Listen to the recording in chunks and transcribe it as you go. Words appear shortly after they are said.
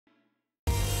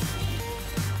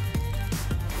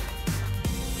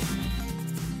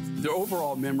The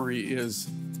overall memory is,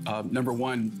 number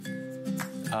one,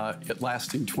 it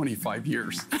lasting 25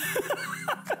 years.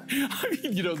 I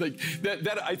mean, you know, like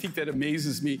that I think that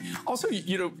amazes me. Also,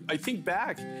 you know, I think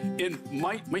back, and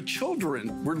my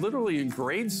children were literally in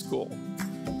grade school,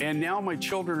 and now my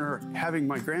children are having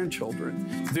my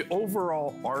grandchildren. The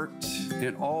overall art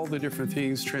and all the different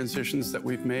things, transitions that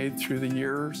we've made through the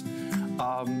years,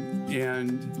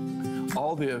 and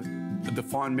all the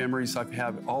fond memories I've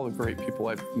had, all the great people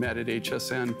I've met at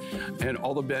HSN, and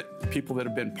all the people that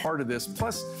have been part of this,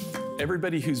 plus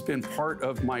everybody who's been part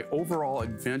of my overall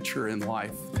adventure in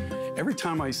life. Every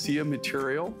time I see a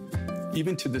material,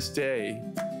 even to this day,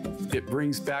 it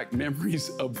brings back memories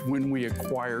of when we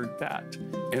acquired that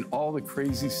and all the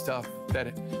crazy stuff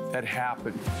that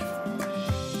happened.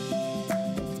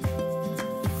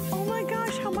 Oh my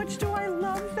gosh, how much do I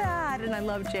love that? And I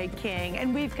love Jay King.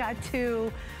 And we've got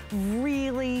two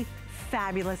really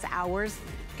fabulous hours.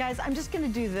 Guys, I'm just gonna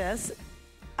do this.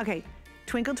 Okay,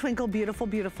 twinkle, twinkle, beautiful,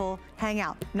 beautiful, hang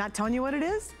out. Not telling you what it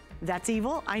is. That's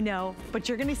evil, I know, but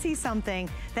you're gonna see something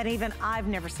that even I've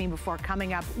never seen before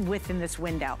coming up within this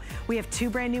window. We have two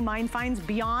brand new mine finds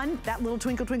beyond that little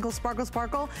twinkle, twinkle, sparkle,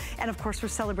 sparkle, and of course we're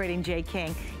celebrating Jay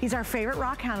King. He's our favorite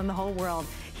rock hound in the whole world.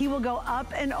 He will go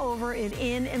up and over and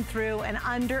in and through and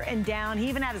under and down. He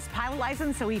even had his pilot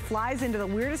license, so he flies into the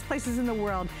weirdest places in the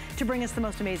world to bring us the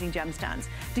most amazing gemstones,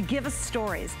 to give us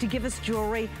stories, to give us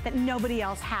jewelry that nobody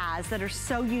else has, that are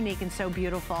so unique and so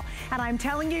beautiful. And I'm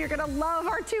telling you, you're gonna love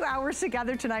our 2 hours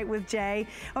together tonight with Jay.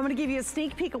 I'm gonna give you a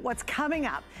sneak peek at what's coming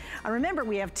up. Remember,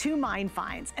 we have two mine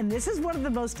finds, and this is one of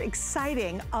the most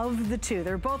exciting of the two.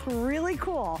 They're both really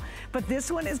cool, but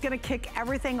this one is gonna kick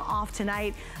everything off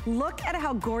tonight. Look at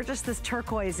how gorgeous this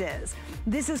turquoise is.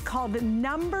 This is called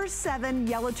number 7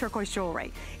 yellow turquoise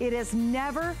jewelry. It has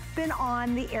never been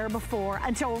on the air before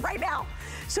until right now.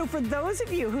 So for those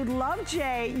of you who love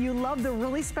Jay, you love the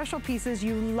really special pieces,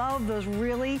 you love those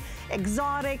really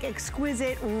exotic,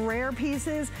 exquisite, rare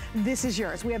pieces, this is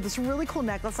yours. We have this really cool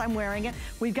necklace, I'm wearing it.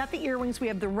 We've got the earrings, we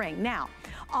have the ring. Now,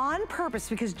 on purpose,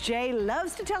 because Jay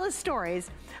loves to tell his stories,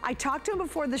 I talked to him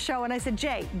before the show and I said,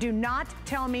 Jay, do not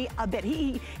tell me a bit.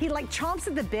 He like chomps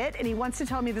at the bit and he wants to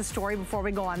tell me the story before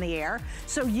we go on the air.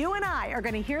 So you and I are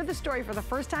gonna hear the story for the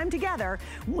first time together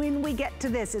when we get to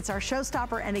this. It's our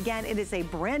showstopper, and again, it is a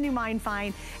brand new mine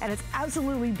find and it's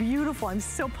absolutely beautiful. I'm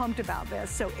so pumped about this,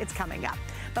 so it's coming up.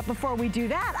 But before we do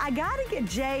that, I gotta get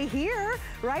Jay here,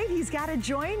 right? He's gotta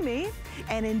join me.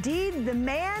 And indeed, the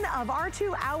man of our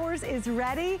 2 hours is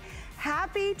ready.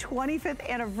 Happy 25th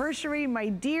anniversary, my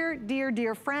dear, dear,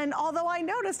 dear friend. Although I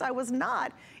noticed I was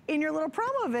not in your little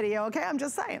promo video, okay? I'm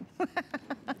just saying.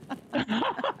 I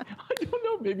don't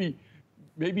know,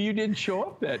 maybe you didn't show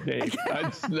up that day.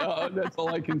 That's all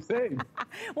I can say.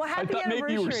 Well, happy anniversary. I thought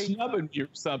maybe you were snubbing me or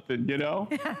something, you know?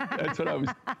 That's what I was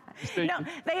thinking. No,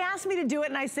 they asked me to do it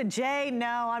and I said, Jay,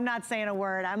 no, I'm not saying a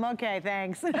word. I'm okay,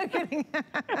 thanks. No kidding.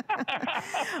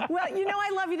 Well, you know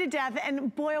I love you to death,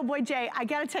 and boy, oh boy, Jay, I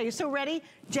gotta tell you, so ready?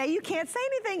 Jay, you can't say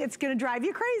anything. It's gonna drive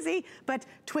you crazy, but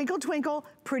twinkle, twinkle,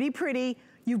 pretty, pretty.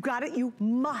 You've got it, you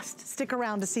must stick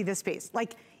around to see this piece.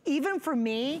 Like, even for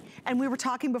me, and we were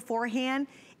talking beforehand,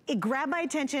 it grabbed my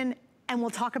attention, and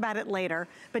we'll talk about it later.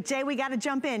 But Jay, we gotta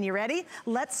jump in, you ready?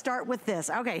 Let's start with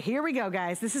this. Okay, here we go,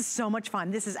 guys. This is so much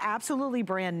fun. This is absolutely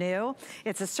brand new.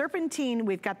 It's a serpentine.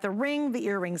 We've got the ring, the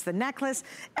earrings, the necklace.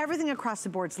 Everything across the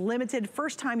board's limited.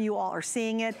 First time you all are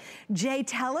seeing it. Jay,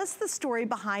 tell us the story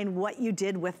behind what you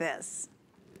did with this.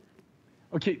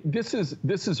 Okay, this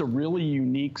is a really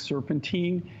unique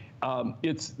serpentine.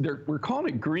 We're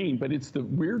calling it green, but it's the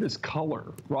weirdest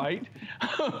color, right?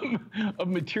 Of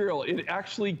material. It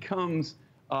actually comes,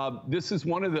 this is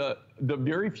one of the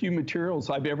very few materials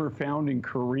I've ever found in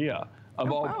Korea,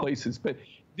 of all places. But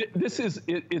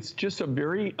it's just a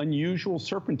very unusual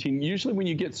serpentine. Usually when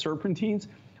you get serpentines,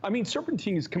 I mean,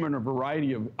 serpentines come in a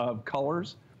variety of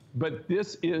colors, but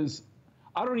this is,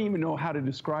 I don't even know how to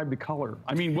describe the color.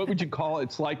 I mean, what would you call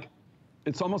it?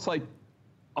 It's almost like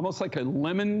a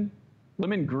lemon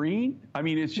green. I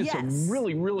mean, it's just a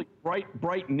really, really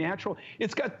bright natural.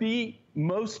 It's got the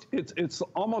most, it's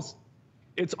almost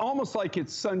like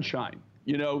it's sunshine,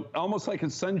 you know, almost like a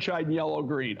sunshine yellow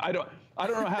green. I don't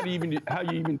know how you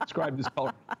even describe this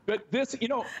color. But this, you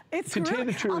know, it's to tell you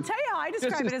the truth, I'll tell you how I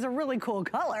describe it as a really cool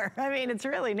color. I mean, it's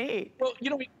really neat. Well,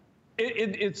 you know,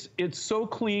 it's so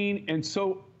clean and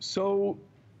so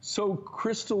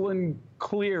crystalline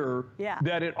clear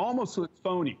that it almost looks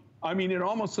phony. I mean, it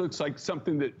almost looks like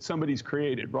something that somebody's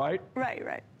created, right?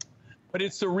 Right. But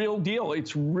it's the real deal.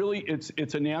 It's really,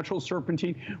 it's a natural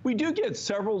serpentine. We do get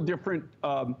several different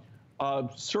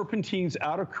serpentines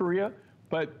out of Korea,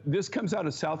 but this comes out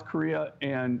of South Korea,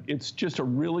 and it's just a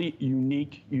really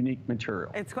unique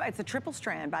material. It's a triple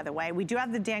strand, by the way. We do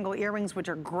have the dangle earrings, which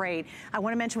are great. I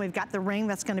want to mention we've got the ring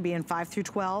that's going to be in 5 through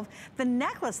 12. The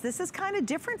necklace, this is kind of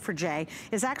different for Jay,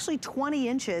 is actually 20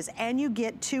 inches, and you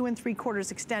get 2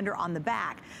 3/4 extender on the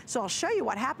back. So I'll show you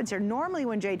what happens here. Normally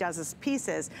when Jay does his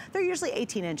pieces, they're usually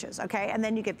 18 inches, okay? And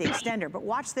then you get the extender. But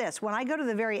watch this. When I go to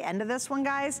the very end of this one,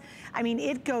 guys, I mean,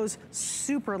 it goes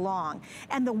super long.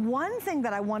 And the one thing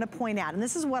that I want to point out, and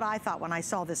this is what I thought when I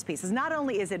saw this piece, is not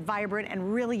only is it vibrant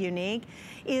and really unique,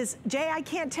 is, Jay, I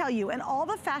can't tell you, in all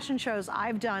the fashion shows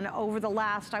I've done over the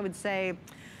last, I would say,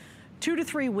 2 to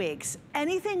 3 weeks,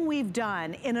 anything we've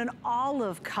done in an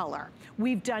olive color,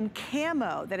 we've done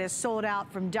camo that is sold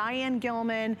out from Diane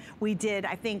Gilman. We did,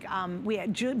 I think, we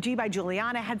had G by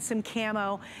Juliana had some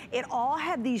camo. It all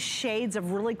had these shades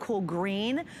of really cool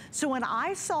green. So when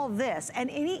I saw this,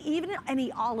 and even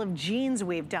any olive jeans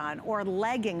we've done, or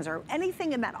leggings, or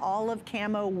anything in that olive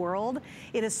camo world,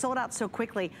 it is sold out so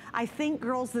quickly. I think,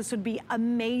 girls, this would be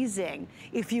amazing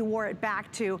if you wore it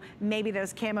back to maybe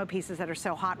those camo pieces that are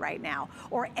so hot right now,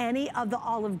 or any of the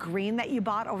olive green that you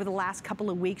bought over the last couple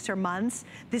of weeks or months.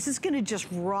 This is gonna just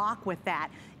rock with that.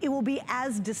 It will be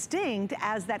as distinct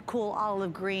as that cool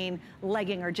olive green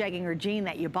legging or jegging or jean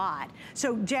that you bought.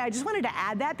 So Jay, I just wanted to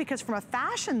add that because from a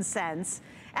fashion sense,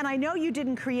 and I know you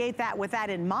didn't create that with that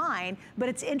in mind, but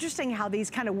it's interesting how these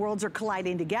kind of worlds are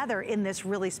colliding together in this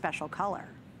really special color.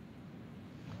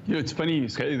 You know, it's funny you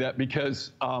say that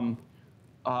because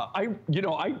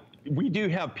we do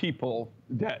have people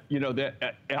that,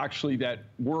 that actually that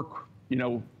work,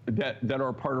 that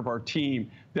are part of our team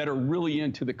that are really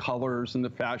into the colors and the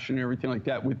fashion and everything like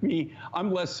that. With me,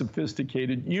 I'm less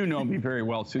sophisticated. You know me very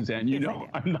well, Suzanne. You know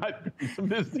I'm not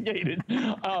sophisticated.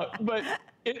 But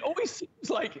it always seems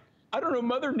like, I don't know,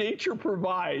 Mother Nature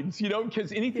provides,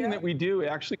 because anything that we do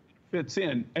actually fits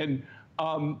in. And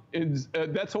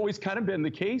that's always kind of been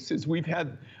the case, is we've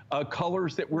had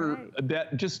colors that were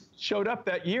that just showed up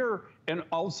that year, and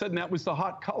all of a sudden that was the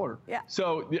hot color. Yeah.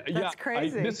 So that's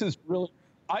crazy. This is really,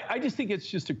 I just think it's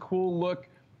just a cool look.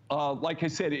 Like I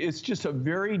said, it's just a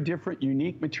very different,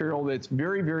 unique material that's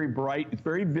very, very bright. It's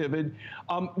very vivid.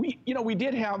 We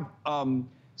did have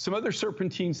some other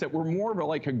serpentines that were more of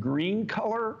like a green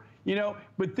color,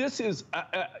 but this is,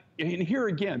 and here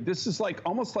again, this is like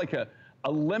almost like a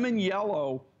lemon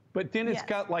yellow, but then it's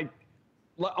got like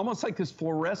almost like this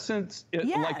fluorescence,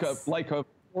 like a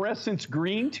fluorescence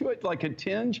green to it, like a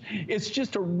tinge. It's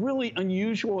just a really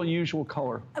unusual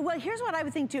color. Well, here's what I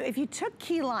would think too. If you took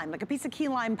key lime, like a piece of key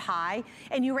lime pie,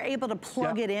 and you were able to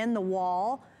plug it in the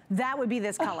wall, that would be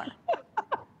this color.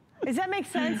 Does that make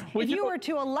sense? Well, if you were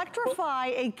to electrify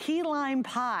a key lime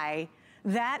pie,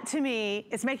 that to me,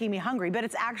 it's making me hungry, but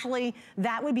it's actually,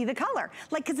 that would be the color.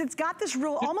 Like, cause it's got this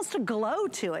real, almost a glow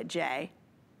to it, Jay.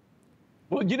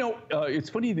 Well, it's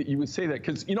funny that you would say that,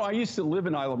 because, I used to live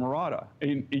in Isla Morada,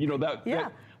 and,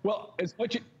 well,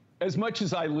 as much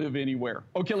as I live anywhere.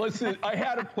 Okay, I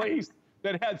had a place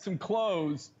that had some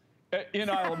clothes in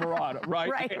Isla Morada,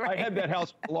 right? I had that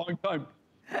house for a long time.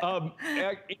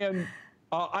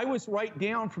 I was right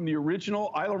down from the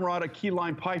original Isla Morada key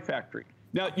lime pie factory.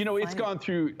 Now, it's gone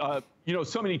through,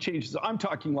 so many changes. I'm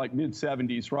talking like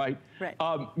mid-70s, right? Right.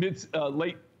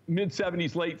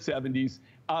 Mid-70s, late 70s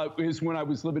is when I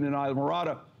was living in Isla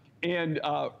Morada. And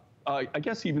I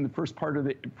guess even the first part of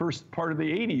the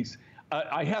 80s,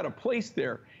 I had a place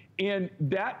there. And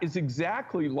that is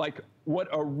exactly like what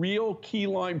a real key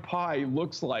lime pie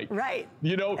looks like. Right.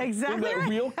 Exactly.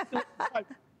 Real key lime pie,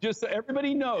 just so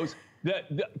everybody knows that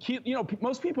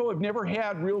most people have never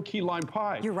had real key lime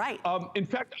pie. You're right. In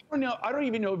fact, I don't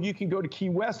even know if you can go to Key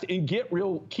West and get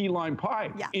real key lime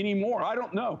pie anymore. I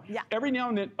don't know. Yeah. Every now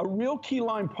and then, a real key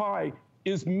lime pie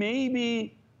is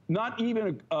maybe not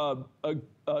even a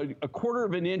 1/4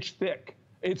 of an inch thick.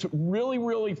 It's really,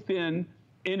 really thin,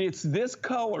 and it's this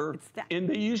color. And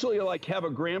they usually have a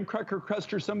graham cracker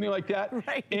crust or something like that.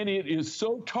 Right. And it is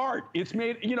so tart. It's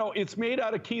made, it's made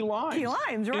out of key limes. Key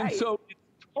limes, right? And so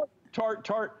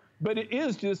tart, but it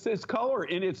is just this color,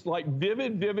 and it's like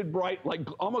vivid, bright, like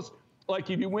almost like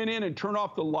if you went in and turned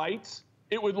off the lights,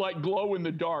 it would like glow in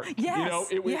the dark. Yes.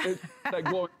 It's like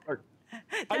glow in the dark.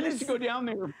 I used to go down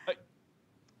there.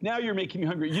 Now you're making me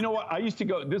hungry. You know what? I used to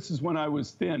go, this is when I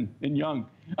was thin and young.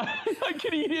 I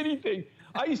could eat anything.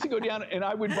 I used to go down and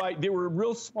I would buy, they were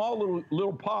real small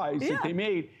little pies that they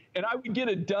made, and I would get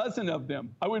a dozen of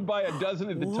them. I would buy a dozen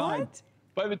at the time.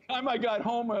 By the time I got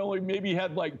home, I only maybe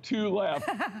had like 2 left.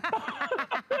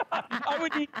 I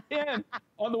would eat 10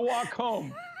 on the walk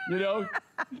home, No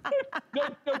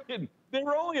kidding. They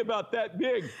were only about that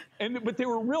big, but they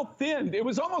were real thin. It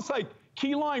was almost like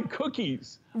key lime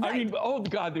cookies. Right. I mean, oh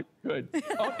God, they're good.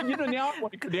 You know, now I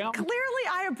want to go down. Clearly,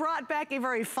 I have brought back a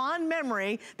very fond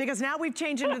memory because now we've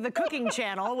changed into the cooking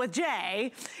channel with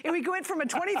Jay. And we went from a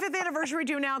 25th anniversary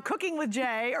to now cooking with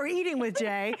Jay or eating with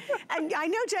Jay. And I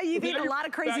know, Jay, you've eaten a lot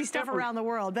of crazy stuff around the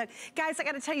world. But guys, I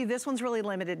got to tell you, this one's really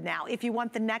limited now. If you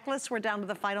want the necklace, we're down to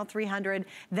the final 300.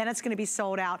 Then it's going to be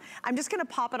sold out. I'm just going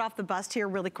to pop it off the bust here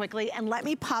really quickly. And let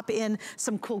me pop in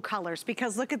some cool colors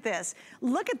because look at this.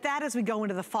 Look at that as we go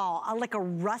into the fall. Like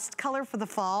a rust color for the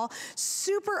fall.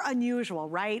 Super unusual,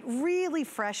 right? Really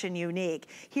fresh and unique.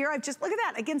 Here I've just, look at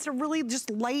that, against a really just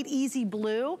light, easy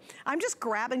blue. I'm just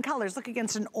grabbing colors. Look,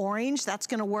 against an orange, that's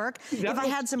gonna work. If I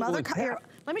had some other color,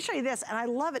 let me show you this, and I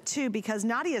love it too because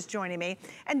Nadia's joining me.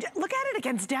 And look at it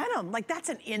against denim, like that's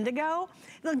an indigo.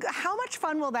 Look, how much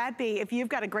fun will that be if you've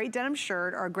got a great denim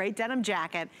shirt or a great denim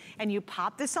jacket and you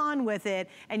pop this on with it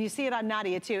and you see it on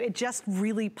Nadia too. It just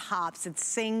really pops, it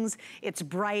sings, it's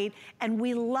bright, and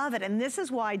we love it. And this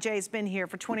is why Jay's been here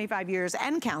for 25 years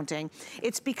and counting.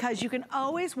 It's because you can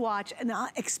always watch and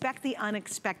expect the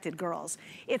unexpected, girls.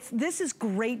 This is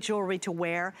great jewelry to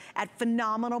wear at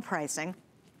phenomenal pricing.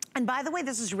 And by the way,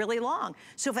 this is really long.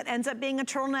 So if it ends up being a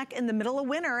turtleneck in the middle of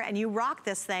winter and you rock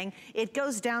this thing, it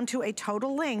goes down to a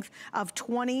total length of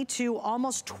 20 to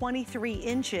almost 23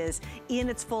 inches in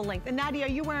its full length. And Nadia, are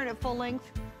you wearing it full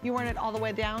length? You wearing it all the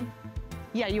way down?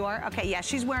 Yeah, you are? Okay, yeah,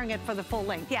 she's wearing it for the full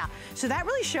length, yeah. So that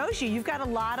really shows you've got a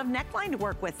lot of neckline to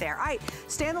work with there. All right,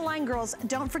 stay on the line, girls.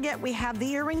 Don't forget, we have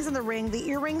the earrings and the ring. The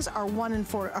earrings are 1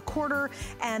 4¼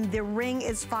 and the ring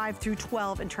is 5 through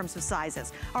 12 in terms of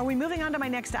sizes. Are we moving on to my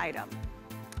next item?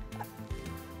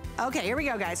 Okay, here we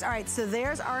go, guys. All right, so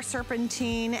there's our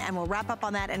serpentine, and we'll wrap up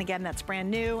on that. And again, that's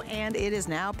brand new, and it is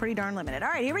now pretty darn limited. All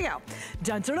right, here we go.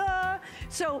 Dun-da-da!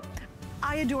 So,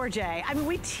 I adore Jay. I mean,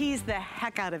 we tease the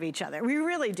heck out of each other. We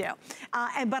really do.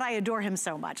 But I adore him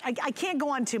so much. I can't go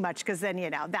on too much because then,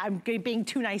 you know, I'm being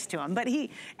too nice to him. But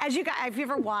he, as you guys, if you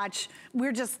ever watch,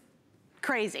 we're just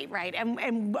crazy, right?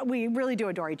 And we really do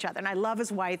adore each other. And I love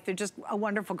his wife. They're just a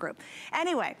wonderful group.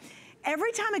 Anyway,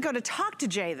 every time I go to talk to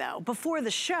Jay, though, before the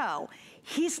show,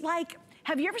 he's like,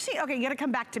 have you ever seen, okay, you gotta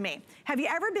come back to me. Have you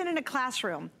ever been in a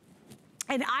classroom?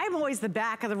 And I'm always the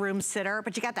back of the room sitter,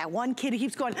 but you got that one kid who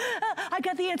keeps going, I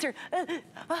got the answer. And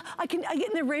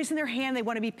they're raising their hand, they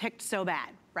want to be picked so bad,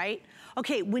 right?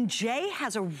 Okay, when Jay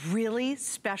has a really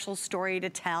special story to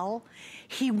tell,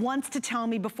 he wants to tell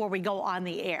me before we go on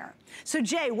the air. So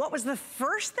Jay, what was the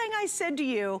first thing I said to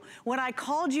you when I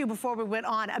called you before we went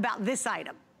on about this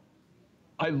item?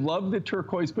 I love the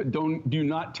turquoise, but do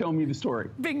not tell me the story.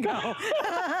 Bingo.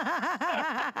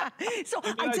 So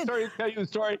I started to tell you the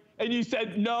story, and you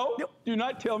said, no, nope. Do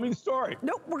not tell me the story.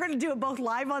 Nope, we're gonna do it both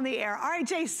live on the air. All right,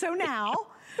 Jay, so now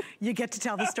you get to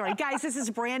tell the story. Guys, this is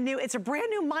brand new. It's a brand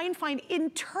new mine find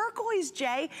in turquoise,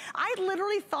 Jay. I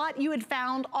literally thought you had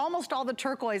found almost all the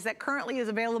turquoise that currently is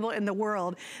available in the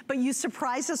world, but you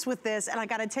surprised us with this, and I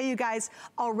gotta tell you guys,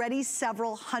 already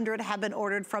several hundred have been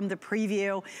ordered from the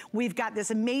preview. We've got this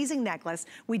amazing necklace.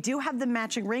 We do have the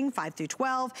matching ring, 5 through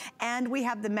 12, and we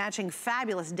have the matching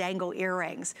fabulous dangle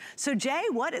earrings. So Jay,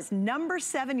 what is number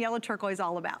 7 yellow turquoise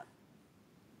all about?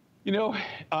 You know,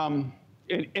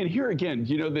 and here again,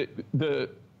 you know,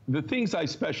 the things I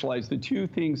specialize, the 2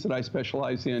 things that I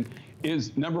specialize in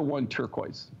is number 1,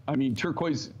 turquoise. I mean,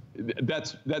 turquoise,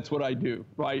 that's what I do,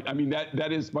 right? I mean,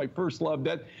 that is my first love.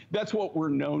 That's what we're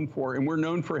known for, and we're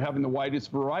known for having the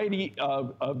widest variety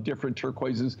of different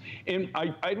turquoises. And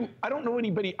I don't know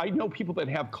anybody. I know people that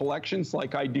have collections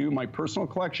like I do, my personal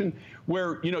collection,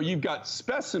 where you know you've got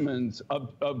specimens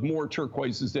of more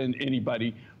turquoises than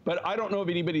anybody. But I don't know of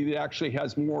anybody that actually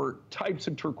has more types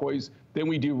of turquoise than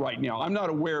we do right now. I'm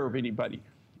not aware of anybody.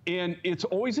 And it's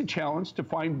always a challenge to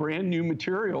find brand new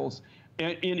materials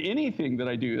in anything that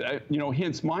I do, you know,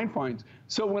 hence mine finds.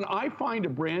 So when I find a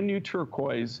brand new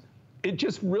turquoise, it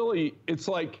just really, it's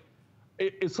like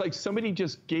somebody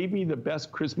just gave me the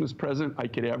best Christmas present I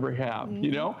could ever have, you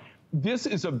know? This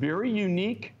is a very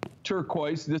unique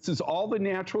turquoise. This is all the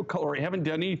natural color. I haven't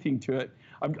done anything to it.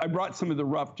 I brought some of the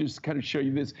rough just to kind of show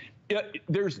you this.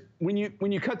 When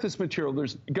you cut this material,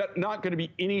 there's not going to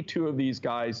be any 2 of these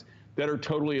guys that are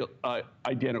totally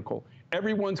identical.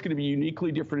 Everyone's going to be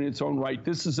uniquely different in its own right.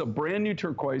 This is a brand new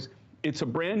turquoise. It's a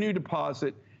brand new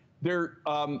deposit. They're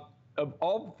of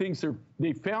all the things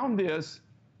they found this.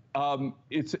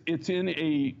 It's in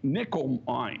a nickel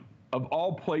mine of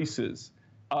all places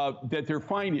that they're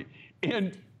finding.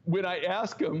 And when I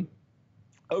ask them,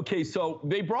 Okay, so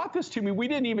they brought this to me.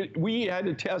 We had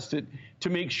to test it to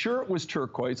make sure it was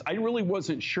turquoise. I really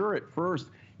wasn't sure at first.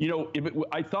 You know,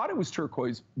 I thought it was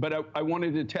turquoise, but I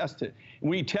wanted to test it. When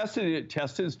we tested it, it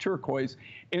tested as turquoise.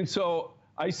 And so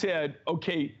I said,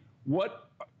 okay, what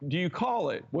do you call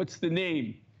it? What's the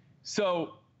name?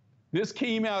 So this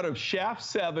came out of shaft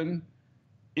 7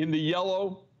 in the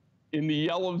yellow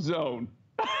zone.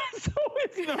 So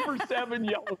it's number 7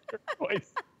 yellow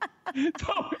turquoise.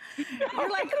 So, you're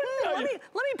like, let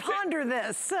me ponder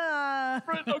this.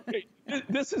 Okay,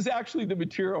 this is actually the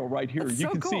material right here. That's you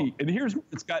so can cool. see, and here's what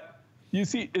it's got. You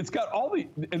see, it's got all the,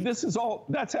 and this is all.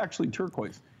 That's actually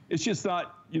turquoise. It's just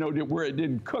not, you know, where it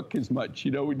didn't cook as much.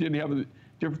 You know, we didn't have the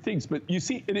different things. But you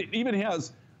see, and it even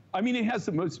has. I mean, it has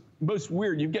the most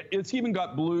weird. It's even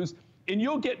got blues. And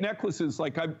you'll get necklaces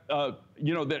like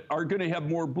you know, that are going to have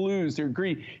more blues or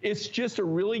green. It's just a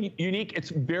really unique.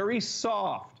 It's very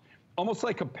soft, almost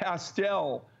like a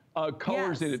pastel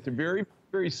colors in it. They're very,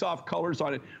 very soft colors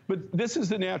on it. But this is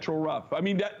the natural rough. I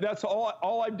mean, that's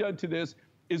all I've done to this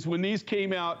is when these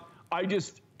came out, I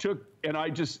just took and I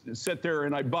just sat there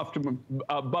and I buffed them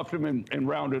and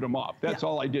rounded them off. That's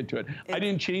all I did to it. I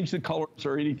didn't change the colors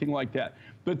or anything like that.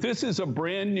 But this is a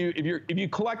brand new, if you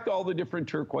collect all the different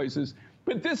turquoises,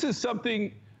 but this is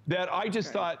something that I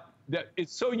just thought that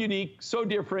it's so unique, so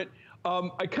different.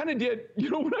 I kind of did, you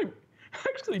know, when I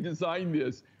actually designed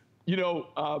this, you know,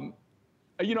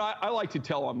 I like to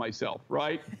tell on myself,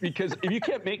 right? Because if you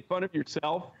can't make fun of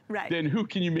yourself, then who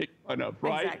can you make fun of,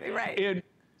 right? Exactly, right. And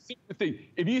the thing,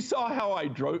 if you saw how I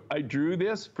drew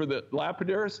this for the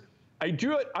lapidaries, I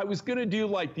drew it, I was gonna do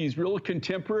like these real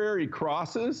contemporary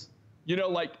crosses, you know,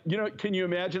 like, you know, can you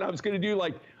imagine? I was gonna do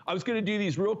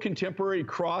these real contemporary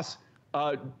cross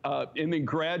and then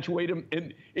graduate them.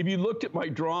 And if you looked at my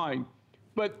drawing,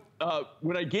 but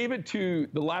when I gave it to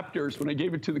the lapidaries, when I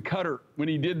gave it to the cutter, when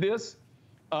he did this,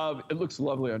 it looks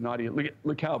lovely on Nadia.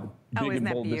 Look how big and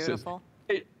bold this is.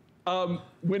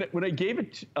 When I gave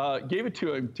it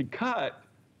to him to cut,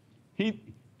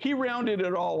 he rounded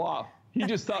it all off. He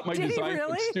just thought my design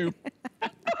was stupid.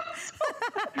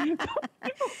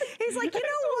 He's like, you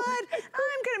know what?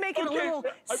 I'm going to make it a little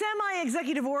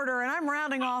semi-executive order, and I'm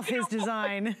rounding off his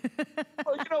design.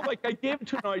 Well, you know, like I gave it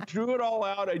to him, I drew it all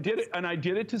out, I did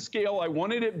it to scale. I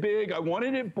wanted it big, I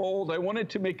wanted it bold, I wanted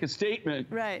to make a statement.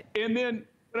 Right. And then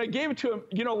when I gave it to him,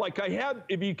 you know, like I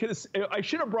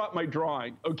should have brought my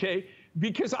drawing, okay?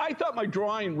 Because I thought my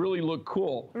drawing really looked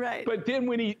cool. Right. But then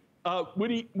when he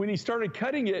started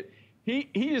cutting it, he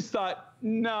just thought,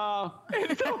 nah.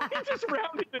 And so he just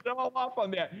rounded it all off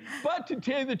on that. But to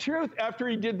tell you the truth, after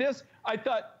he did this, I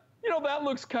thought, you know, that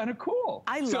looks kind of cool.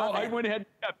 I love it. So I went ahead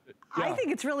and kept it. Yeah. I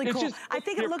think it's really cool. I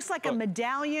think it looks like a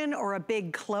medallion or a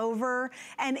big clover.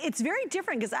 And it's very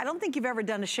different because I don't think you've ever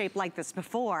done a shape like this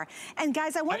before. And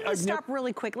guys, I want to stop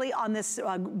really quickly on this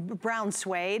brown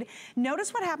suede.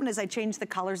 Notice what happened is I changed the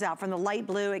colors out from the light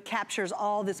blue. It captures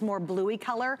all this more bluey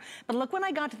color. But look when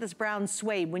I got to this brown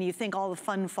suede, when you think all the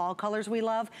fun fall colors we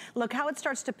love, look how it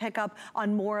starts to pick up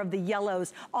on more of the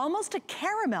yellows, almost a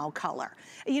caramel color.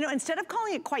 You know, instead of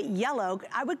calling it quite yellow,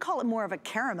 I would call it more of a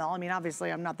caramel. I mean,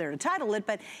 obviously I'm not there to title it,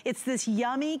 but it's this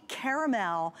yummy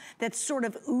caramel that sort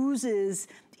of oozes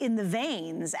in the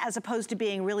veins as opposed to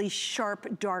being really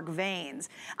sharp, dark veins.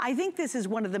 I think this is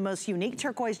one of the most unique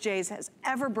turquoise Jay's has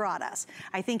ever brought us.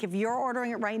 I think if you're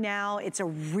ordering it right now, it's a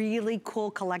really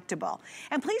cool collectible.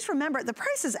 And please remember, the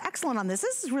price is excellent on this.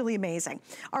 This is really amazing.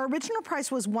 Our original price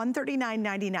was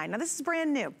 $139.99. Now this is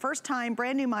brand new, first time,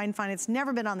 brand new Mind Find. It's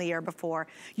never been on the air before.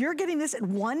 You're getting this at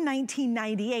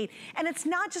 $119.98, and it's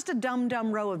not just a dumb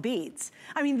row of beads.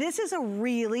 I mean, this is a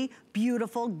really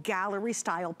beautiful gallery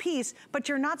style piece, but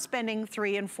you're not spending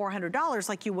 $300 and $400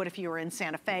 like you would if you were in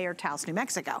Santa Fe or Taos, New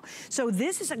Mexico. So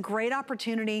this is a great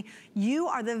opportunity. You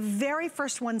are the very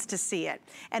first ones to see it.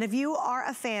 And if you are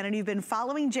a fan and you've been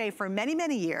following Jay for many,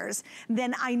 many years,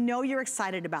 then I know you're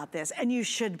excited about this, and you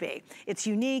should be. It's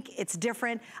unique, it's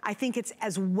different. I think it's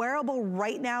as wearable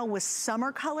right now with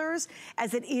summer colors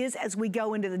as it is as we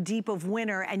go into the deep of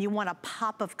winter and you want a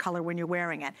pop of color when you're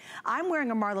wearing it. I'm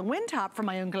wearing a Marlin Wind top from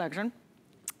my own collection.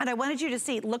 And I wanted you to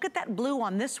see, look at that blue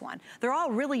on this one. They're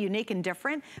all really unique and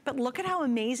different, but look at how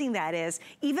amazing that is,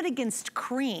 even against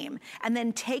cream. And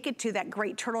then take it to that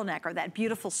great turtleneck or that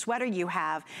beautiful sweater you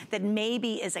have that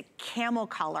maybe is a camel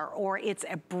color, or it's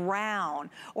a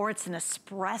brown, or it's an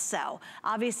espresso.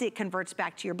 Obviously, it converts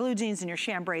back to your blue jeans and your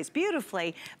chambrays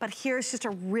beautifully, but here's just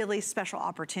a really special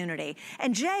opportunity.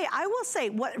 And Jay, I will say,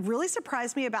 what really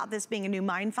surprised me about this being a new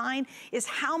Mind Find is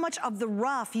how much of the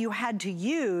rough you had to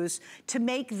use to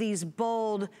make these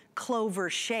bold clover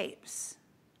shapes.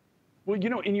 Well, you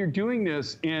know, and you're doing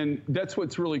this, and that's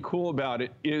what's really cool about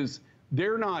it is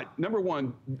they're not, number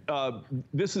one,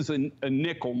 this is a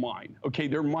nickel mine. Okay,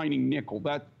 they're mining nickel.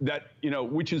 That you know,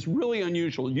 which is really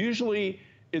unusual. Usually,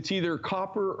 it's either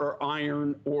copper or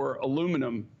iron or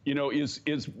aluminum. You know, is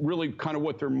really kind of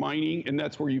what they're mining, and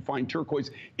that's where you find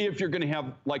turquoise if you're going to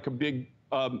have like a big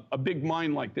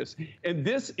mine like this. And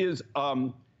this is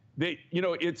you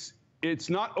know, it's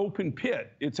not open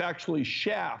pit. It's actually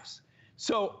shafts.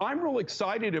 So I'm real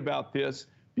excited about this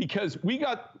because we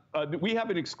have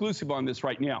an exclusive on this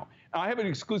right now. I have an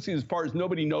exclusive as far as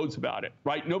nobody knows about it,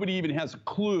 right? Nobody even has a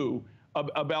clue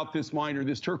about this mine or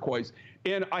this turquoise.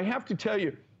 And I have to tell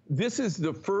you, this is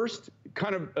the first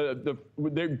kind of,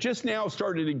 they've just now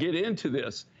started to get into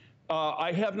this.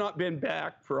 I have not been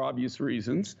back for obvious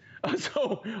reasons. It's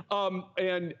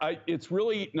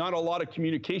really not a lot of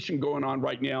communication going on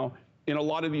right now. In a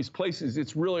lot of these places,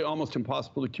 it's really almost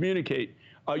impossible to communicate.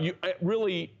 You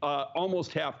really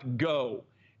almost have to go.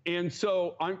 And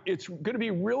so it's going to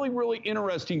be really, really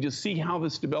interesting to see how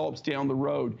this develops down the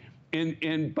road.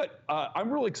 But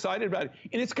I'm really excited about it.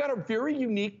 And it's got a very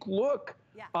unique look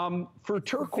for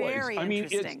turquoise. Very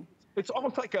interesting. It's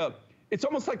almost like a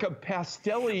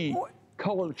pastel-y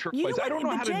color turquoise. You know what, I don't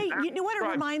know how Jay, to. You know what it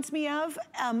reminds me of?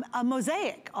 A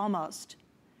mosaic almost.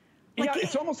 Like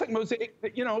it's almost like mosaic.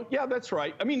 You know, yeah, that's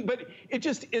right. I mean, but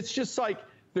it's just like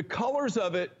the colors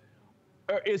of it.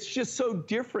 It's just so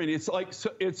different. It's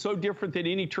so different than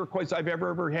any turquoise I've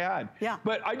ever had. Yeah.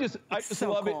 But I just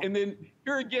so love cool. it. And then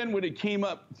here again, when it came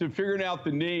up to figuring out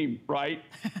the name, right?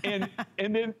 And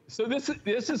then so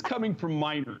this is coming from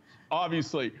miners,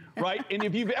 obviously, right? And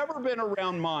if you've ever been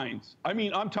around mines, I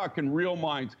mean, I'm talking real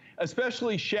mines,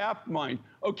 especially shaft mines.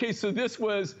 Okay, so this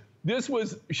was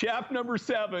shaft number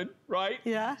 7, right?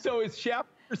 Yeah. So it's shaft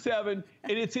number 7,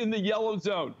 and it's in the yellow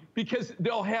zone because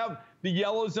they'll have the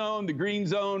yellow zone, the green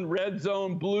zone, red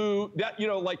zone, blue, that, you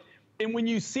know, like, and when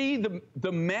you see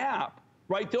the map,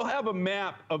 right, they'll have a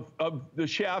map of the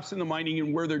shafts in the mining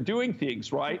and where they're doing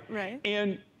things, right? Right.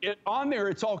 And on there,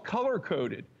 it's all color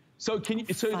coded. So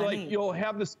like you'll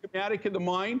have the schematic of the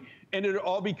mine and it'll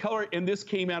all be color. And this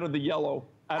came out of the yellow,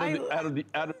 out of the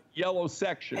yellow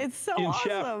section. It's so awesome.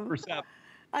 Shaft number 7.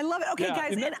 I love it. Okay,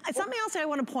 guys, and something else I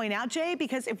want to point out, Jay,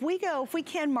 because if we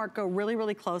can, Mark, go really,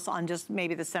 really close on just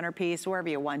maybe the centerpiece, wherever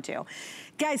you want to.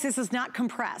 Guys, this is not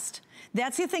compressed.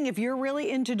 That's the thing. If you're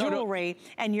really into jewelry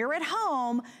and you're at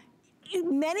home,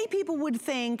 many people would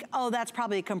think, oh, that's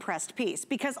probably a compressed piece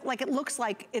because like it looks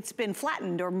like it's been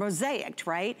flattened or mosaicked,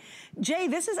 right? Jay,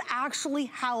 this is actually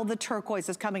how the turquoise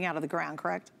is coming out of the ground,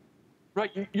 correct?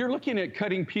 Right. You're looking at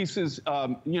cutting pieces,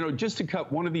 you know, just to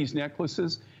cut one of these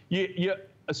necklaces. You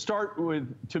start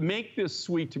with, to make this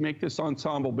suite, to make this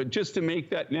ensemble, but just to make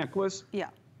that necklace,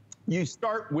 you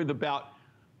start with about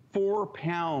 4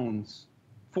 pounds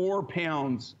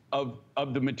of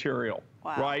the material,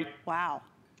 right? Wow.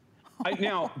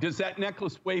 Now, does that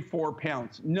necklace weigh 4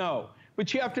 pounds? No,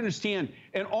 but you have to understand,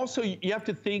 and also you have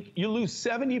to think, you lose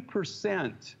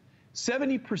 70%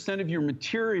 of your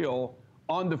material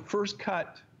on the first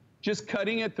cut. Just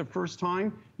cutting it the first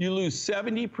time, you lose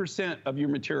 70% of your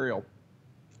material.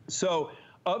 So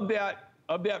of that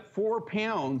 4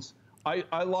 pounds,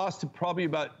 I lost probably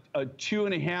about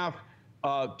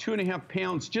 2.5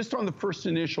 pounds just on the first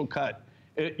initial cut.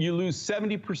 You lose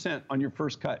 70% on your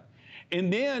first cut.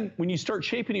 And then when you start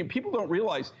shaping it, people don't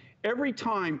realize every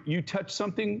time you touch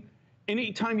something,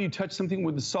 anytime you touch something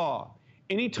with the saw,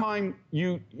 anytime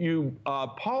you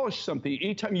polish something,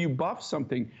 anytime you buff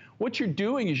something, what you're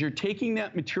doing is you're taking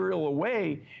that material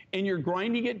away and you're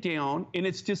grinding it down and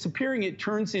it's disappearing. It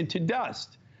turns into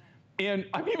dust. And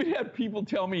I've even had people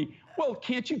tell me, well,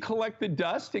 can't you collect the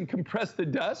dust and compress the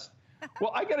dust?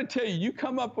 Well, I got to tell you, you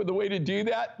come up with a way to do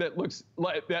that that looks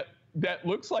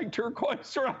like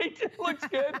turquoise, right? It looks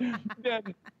good.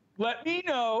 Then let me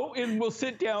know, and we'll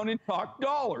sit down and talk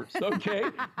dollars, okay?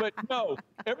 But no,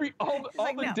 all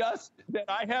the dust that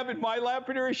I have in my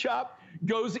lapidary shop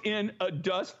goes in a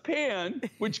dust pan,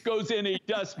 which goes in a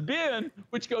dust bin,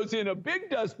 which goes in a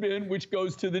big dust bin, which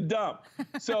goes to the dump.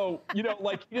 So, you know,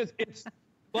 like it's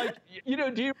like, you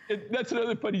know, that's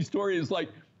another funny story is like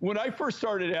when I first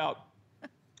started out,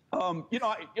 you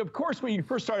know, of course, when you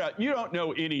first start out, you don't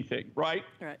know anything, right?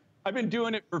 Right. I've been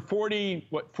doing it for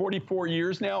 44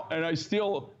 years now, and I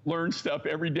still learn stuff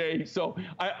every day. So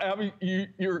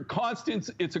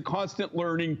it's a constant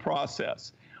learning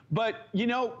process. But, you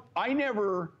know,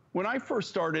 when I first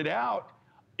started out,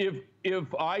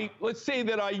 let's say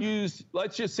I used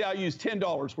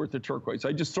 $10 worth of turquoise.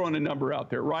 I just throwing a number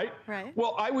out there, right? Right.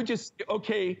 Well, I would just,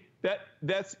 okay,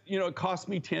 that's, you know, it cost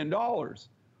me $10.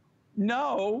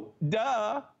 No,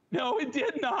 duh. No, it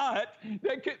did not.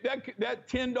 That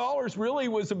 $10 really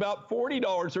was about $40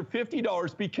 or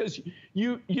 $50 because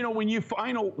you know when you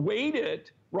final weight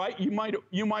it, right?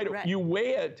 You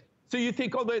weigh it, so you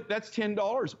think, oh, that's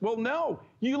 $10. Well, no,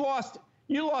 you lost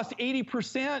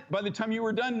 80% by the time you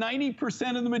were done,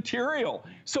 90% of the material.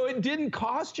 So it didn't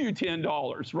cost you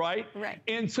 $10, right? Right.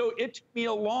 And so it took me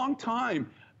a long time.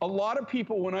 A lot of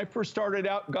people, when I first started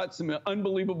out, got some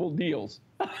unbelievable deals.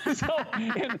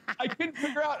 And I couldn't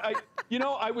figure out,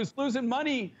 I was losing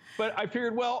money, but I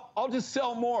figured, well, I'll just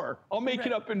sell more. I'll make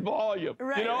it up in volume.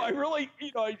 Right. I really,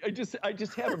 I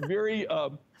just had a very,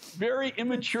 very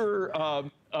immature,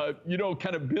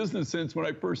 kind of business sense when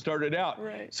I first started out.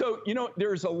 Right. So,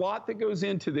 there's a lot that goes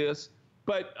into this,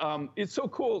 but it's so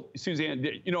cool, Suzanne.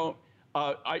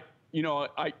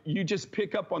 You just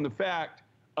pick up on the fact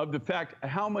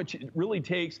how much it really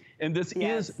takes. And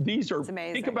these are,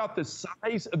 think about the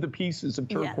size of the pieces of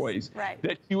turquoise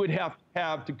that you would have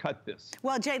to cut this.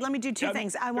 Well, Jay, let me do two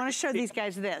things. I want to show these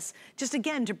guys this. Just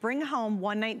again, to bring home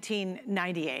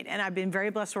 $119.98. And I've been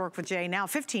very blessed to work with Jay now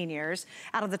 15 years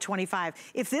out of the 25.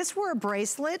 If this were a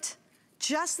bracelet,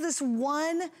 just this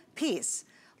one piece,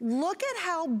 look at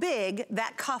how big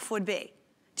that cuff would be.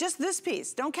 Just this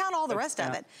piece. Don't count all the rest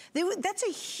of it. That's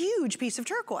a huge piece of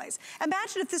turquoise.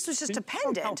 Imagine if this was just a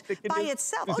pendant by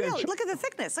itself. Oh, no, look at the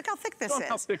thickness. Look how thick this is.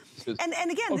 How thick this is. And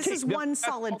again, this is one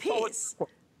solid piece.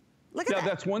 Look at that.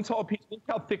 That's one solid piece. Look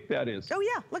how thick that is. Oh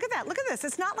yeah, look at that. Look at this.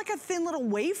 It's not like a thin little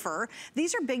wafer.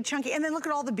 These are big chunky, and then look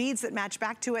at all the beads that match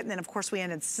back to it, and then of course we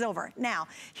ended silver. Now,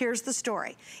 here's the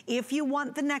story. If you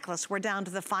want the necklace, we're down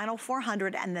to the final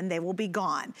 400, and then they will be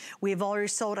gone. We've already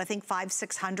sold, I think,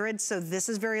 500-600, so this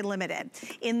is very limited.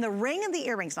 In the ring and the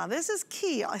earrings, now this is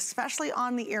key, especially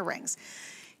on the earrings.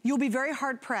 You'll be very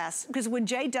hard pressed because when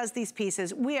Jay does these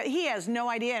pieces, he has no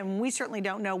idea, and we certainly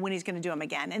don't know when he's going to do them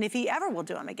again, and if he ever will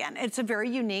do them again. It's a very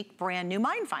unique, brand new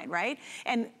mine find, right?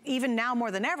 And even now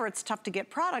more than ever, it's tough to get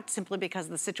product simply because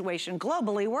of the situation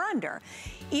globally we're under.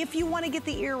 If you want to get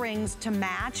the earrings to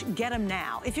match, get them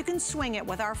now. If you can swing it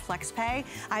with our FlexPay,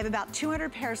 I have about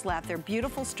 200 pairs left. They're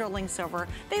beautiful sterling silver.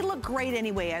 They look great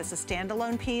anyway as a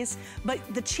standalone piece, but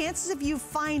the chances of you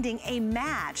finding a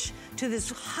match to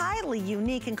this highly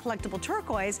unique and collectible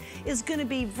turquoise is going to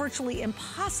be virtually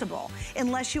impossible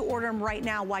unless you order them right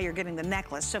now while you're getting the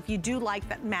necklace. So if you do like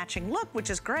that matching look, which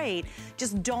is great,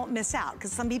 just don't miss out,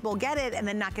 because some people get it and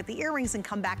then not get the earrings and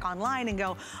come back online and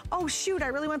go, oh shoot, I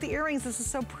really want the earrings. This is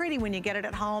so pretty when you get it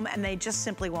at home, and they just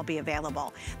simply won't be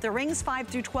available. The rings 5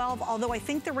 through 12, although I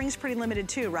think the ring's pretty limited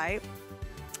too, right?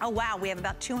 Oh wow, we have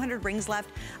about 200 rings left.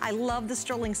 I love the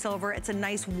sterling silver. It's a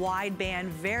nice wide band,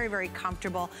 very, very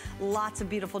comfortable. Lots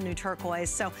of beautiful new turquoise.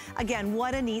 So again,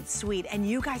 what a neat suite. And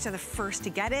you guys are the first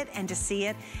to get it and to see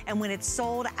it. And when it's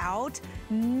sold out,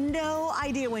 no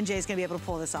idea when Jay's gonna be able to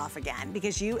pull this off again,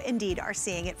 because you indeed are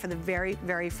seeing it for the very,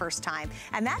 very first time.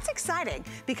 And that's exciting,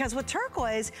 because with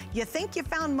turquoise, you think you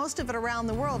found most of it around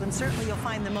the world, and certainly you'll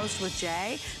find the most with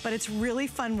Jay, but it's really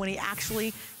fun when he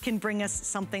actually can bring us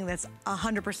something that's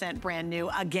 100% brand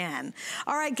new again.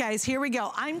 All right, guys, here we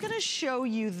go. I'm gonna show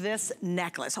you this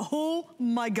necklace. Oh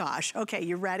my gosh. Okay,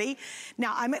 you ready?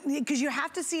 Now, because you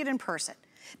have to see it in person.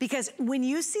 Because when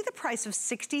you see the price of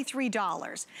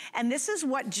 $63, and this is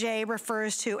what Jay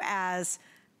refers to as,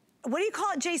 what do you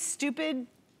call it, Jay? Stupid,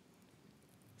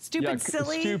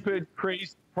 silly? Stupid,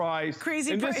 crazy price.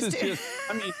 Crazy and price. This is just,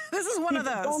 I mean. This is one of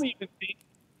those. Don't even think.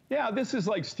 Yeah, this is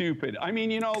like stupid. I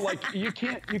mean, like you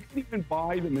can't even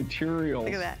buy the materials.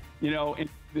 Look at that.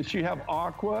 And you have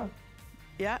aqua.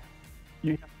 Yeah.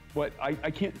 You have what?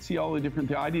 I can't see all the different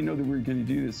things. I didn't know that we were going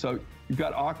to do this. So you've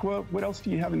got aqua. What else do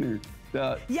you have in there?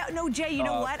 Yeah, no, Jay, you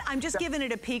know what? I'm just giving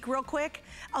it a peek real quick,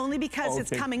 only because it's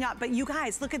coming up. But you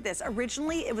guys, look at this.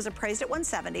 Originally, it was appraised at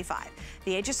 $175.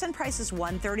 The HSN price is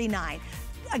 $139.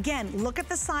 Again, look at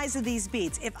the size of these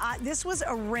beads. If this was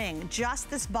a ring, just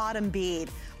this bottom bead,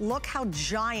 look how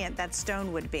giant that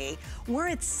stone would be. We're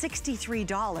at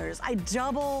 $63. I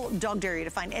double dog dare you to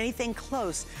find anything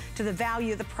close to the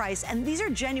value of the price. And these are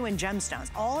genuine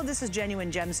gemstones. All of this is genuine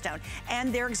gemstone.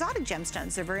 And they're exotic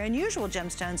gemstones. They're very unusual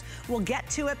gemstones. We'll get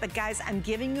to it, but guys, I'm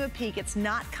giving you a peek. It's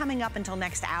not coming up until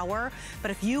next hour.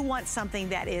 But if you want something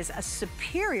that is a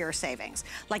superior savings,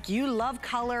 like you love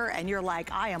color and you're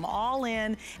like, I am all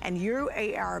in, and you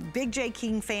are a big J.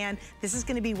 King fan, this is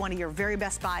gonna be one of your very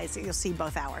best buys that you'll see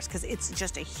both hours, because it's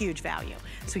just a huge value.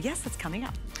 So yes, that's coming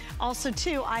up. Also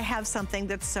too, I have something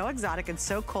that's so exotic and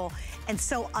so cool and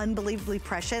so unbelievably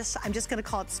precious. I'm just gonna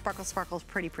call it Sparkle Sparkles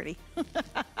Pretty Pretty.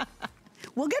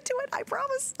 We'll get to it, I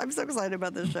promise. I'm so excited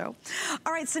about this show.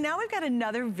 All right, so now we've got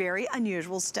another very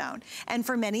unusual stone. And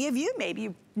for many of you, maybe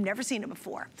you've never seen it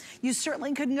before. You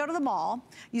certainly couldn't go to the mall.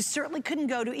 You certainly couldn't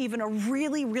go to even a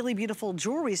really, really beautiful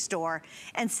jewelry store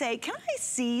and say, can I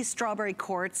see strawberry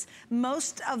quartz?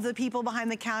 Most of the people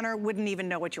behind the counter wouldn't even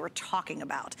know what you were talking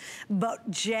about. But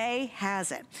Jay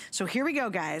has it. So here we go,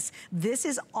 guys. This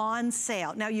is on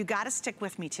sale. Now, you gotta stick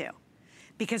with me too,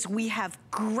 because we have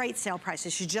great sale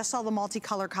prices. You just saw the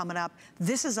multicolor coming up.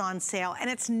 This is on sale, and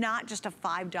it's not just a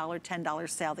 $5, $10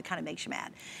 sale that kind of makes you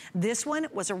mad. This one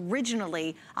was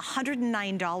originally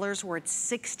 $109, we're at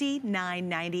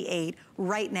 $69.98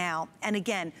 right now. And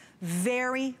again,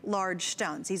 very large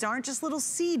stones. These aren't just little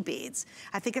seed beads.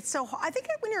 I think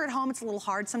when you're at home, it's a little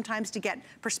hard sometimes to get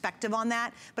perspective on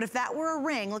that. But if that were a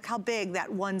ring, look how big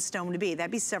that one stone would be. That'd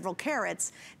be several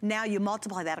carats. Now you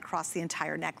multiply that across the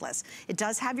entire necklace. It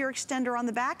does have your extender on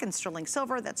the back in sterling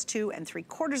silver. That's 2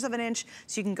 3/4 of an inch.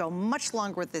 So you can go much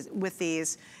longer with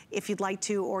these if you'd like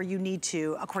to, or you need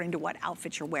to, according to what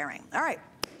outfit you're wearing. All right.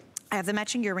 I have the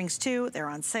matching earrings too. They're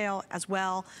on sale as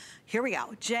well. Here we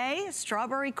go. Jay,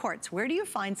 strawberry quartz. Where do you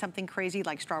find something crazy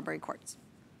like strawberry quartz?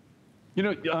 You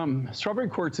know, strawberry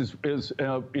quartz is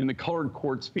in the colored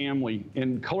quartz family.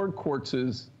 And colored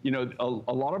quartzes, you know,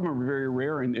 a lot of them are very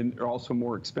rare and they're also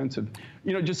more expensive.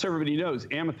 You know, just so everybody knows,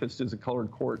 amethyst is a colored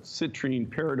quartz, citrine,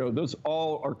 peridot, those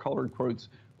all are colored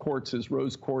quartzes,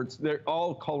 rose quartz. They're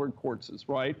all colored quartzes,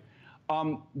 right?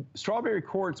 Strawberry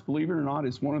quartz, believe it or not,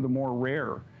 is one of the more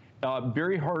rare.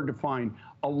 Very hard to find.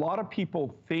 A lot of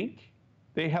people think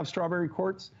they have strawberry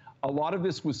quartz. A lot of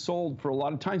this was sold for a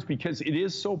lot of times because it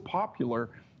is so popular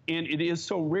and it is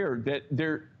so rare that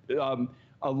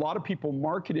a lot of people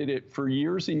marketed it for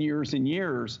years and years and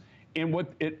years. And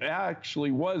what it actually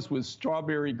was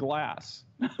strawberry glass.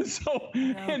 So,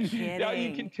 now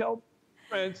you can tell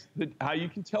how you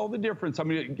can tell the difference. I'm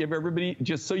going to give everybody,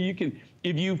 just so you can,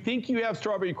 if you think you have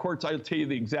strawberry quartz, I'll tell you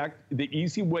the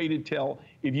easy way to tell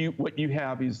if what you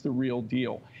have is the real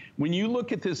deal. When you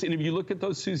look at this, and if you look at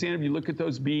those, Suzanne, if you look at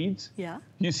those beads, do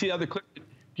you see how do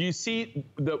you see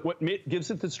what gives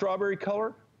it the strawberry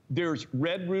color? There's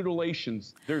red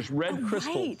rutilations. There's red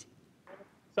crystals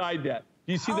inside that.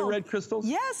 Do you see the red crystals?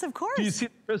 Yes, of course. Do you see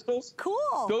the crystals?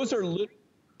 Cool. Those are little.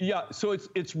 Yeah, so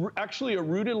it's actually a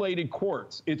rutilated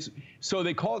quartz. So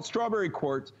they call it strawberry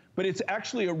quartz, but it's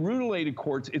actually a rutilated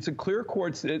quartz. It's a clear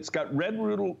quartz that's got red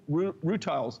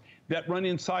rutiles that run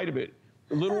inside of it.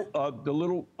 The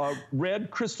little red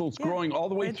crystals growing all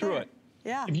the way through it.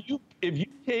 Yeah. If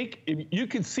you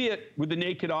can see it with the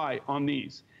naked eye on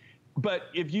these, but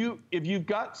if you've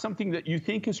got something that you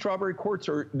think is strawberry quartz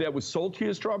or that was sold to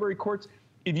you as strawberry quartz,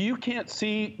 if you can't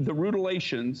see the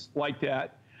rutilations like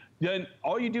that, then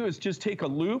all you do is just take a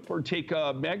loop or take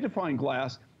a magnifying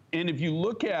glass, and if you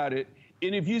look at it,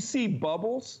 and if you see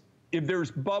bubbles, if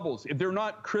there's bubbles, if they're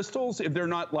not crystals, if they're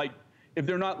not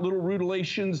little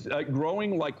rutilations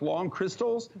growing like long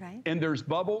crystals, and there's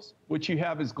bubbles, what you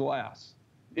have is glass.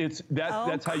 That's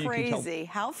how you can tell. Crazy.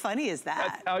 How funny is that?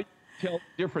 That's how you tell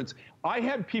the difference. I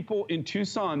had people in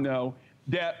Tucson, though,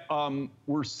 that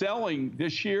were selling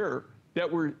this year,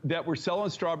 that were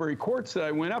selling strawberry quartz, that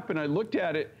I went up and I looked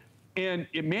at it, and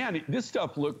man, this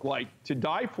stuff looked like to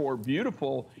die for,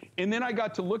 beautiful. And then I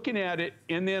got to looking at it,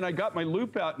 and then I got my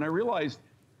loop out, and I realized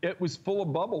it was full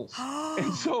of bubbles.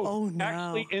 And so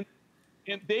actually,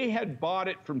 and they had bought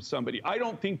it from somebody. I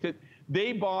don't think that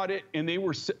they bought it and they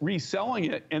were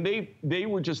reselling it, and they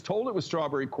were just told it was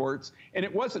strawberry quartz, and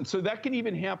it wasn't. So that can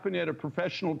even happen at a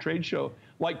professional trade show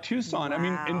like Tucson. I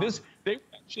mean, and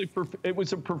it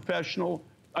was a professional.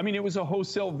 I mean, it was a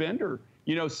wholesale vendor,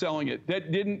 you know, selling it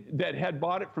that had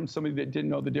bought it from somebody that didn't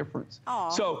know the difference.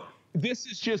 So this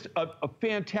is just a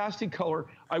fantastic color.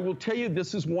 I will tell you,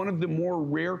 this is one of the more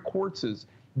rare quartzes.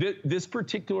 This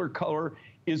particular color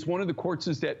is one of the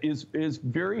quartzes that is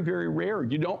very, very rare.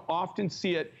 You don't often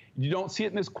see it. You don't see it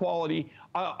in this quality.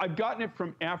 I've gotten it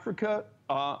from Africa.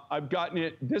 I've gotten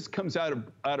it. This comes out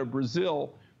of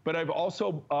Brazil. But I've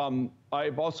also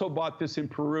bought this in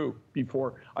Peru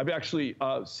before. I've actually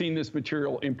seen this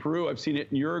material in Peru. I've seen it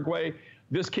in Uruguay.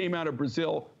 This came out of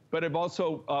Brazil, but I've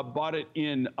also bought it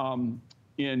in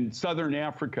Southern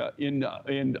Africa.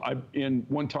 In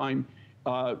one time,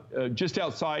 just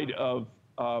outside of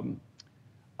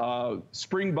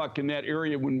Springbuck, in that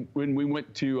area, when we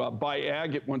went to buy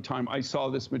agate one time, I saw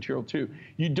this material too.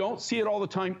 You don't see it all the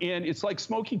time, and it's like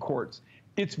smoky quartz.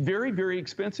 It's very, very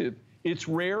expensive. It's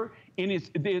rare, and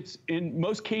it's in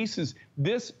most cases,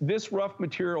 this rough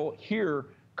material here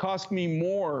cost me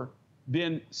more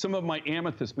than some of my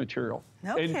amethyst material.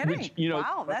 No kidding. Which, you know,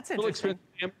 wow, that's interesting.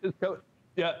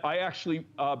 Yeah, I actually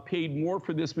paid more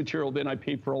for this material than I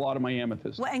paid for a lot of my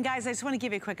amethyst. Well, and guys, I just want to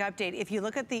give you a quick update. If you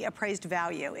look at the appraised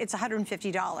value, it's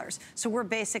 $150. So we're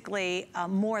basically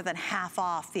more than half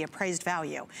off the appraised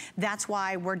value. That's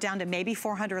why we're down to maybe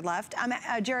 400 left.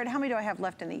 Jared, how many do I have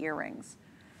left in the earrings?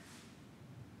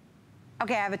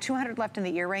 Okay, I have a 200 left in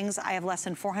the earrings. I have less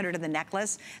than 400 in the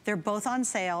necklace. They're both on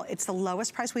sale. It's the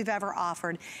lowest price we've ever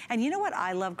offered. And you know what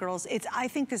I love, girls? I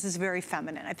think this is very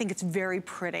feminine. I think it's very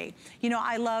pretty. You know,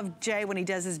 I love Jay when he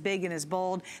does his big and his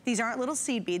bold. These aren't little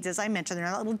seed beads, as I mentioned. They're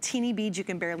not little teeny beads you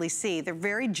can barely see. They're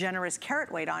very generous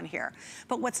carat weight on here.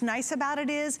 But what's nice about it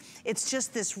is, it's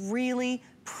just this really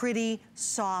pretty,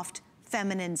 soft,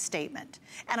 feminine statement.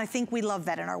 And I think we love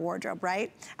that in our wardrobe,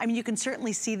 right? I mean, you can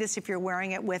certainly see this if you're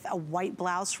wearing it with a white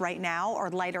blouse right now or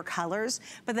lighter colors.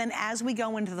 But then as we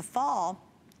go into the fall,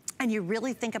 and you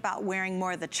really think about wearing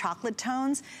more of the chocolate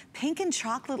tones, pink and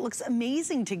chocolate looks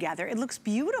amazing together. It looks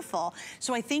beautiful.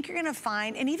 So I think you're gonna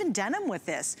find, and even denim with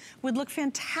this would look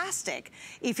fantastic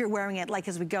if you're wearing it like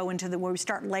as we go into where we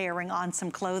start layering on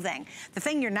some clothing. The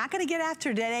thing you're not gonna get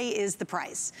after today is the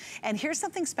price. And here's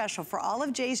something special for all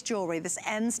of Jay's jewelry. This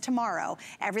ends tomorrow.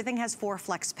 Everything has 4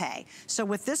 flex pay. So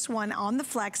with this one on the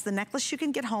flex, the necklace you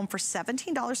can get home for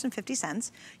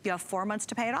 $17.50. You have 4 months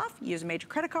to pay it off. Use a major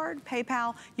credit card,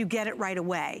 PayPal, you get it right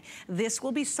away. This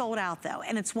will be sold out though,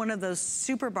 and it's one of those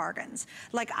super bargains.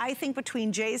 Like, I think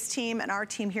between Jay's team and our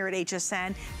team here at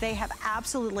HSN, they have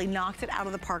absolutely knocked it out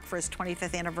of the park for his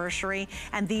 25th anniversary,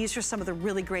 and these are some of the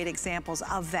really great examples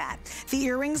of that. The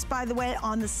earrings, by the way,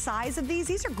 on the size of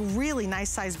these are really nice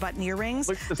size button earrings.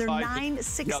 They're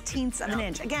 9/16 of an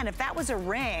inch. Again, if that was a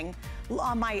ring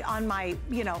on my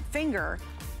you know, finger,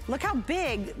 look how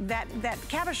big that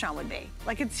cabochon would be.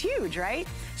 Like, it's huge, right?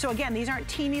 So again, these aren't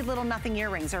teeny little nothing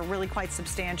earrings. They're really quite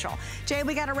substantial. Jay,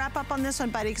 we got to wrap up on this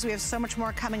one, buddy, because we have so much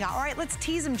more coming up. All right, let's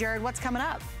tease him, Jared. What's coming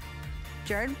up?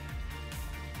 Jared?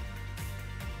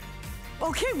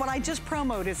 Okay, what I just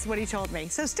promoted is what he told me.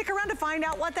 So stick around to find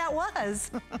out what that was.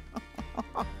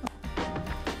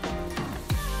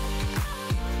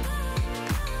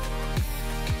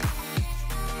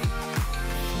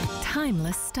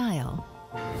 Timeless style,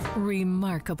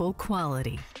 remarkable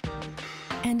quality,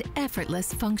 and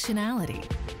effortless functionality.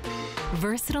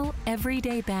 Versatile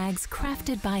everyday bags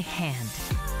crafted by hand,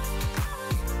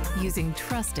 using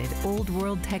trusted old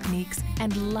world techniques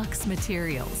and luxe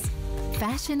materials.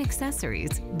 Fashion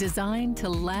accessories designed to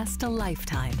last a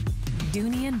lifetime.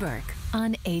 Dooney & Burke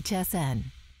on HSN.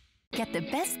 Get the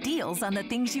best deals on the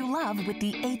things you love with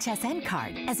the HSN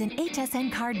card. As an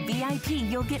HSN card VIP,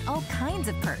 you'll get all kinds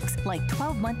of perks, like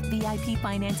 12-month VIP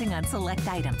financing on select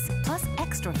items, plus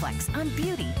extra flex on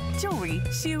beauty, jewelry,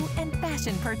 shoe, and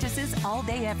fashion purchases all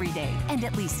day, every day. And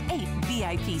at least 8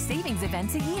 VIP savings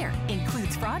events a year.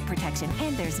 Includes fraud protection,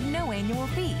 and there's no annual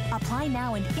fee. Apply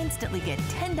now and instantly get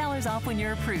 $10 off when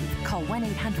you're approved. Call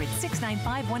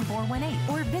 1-800-695-1418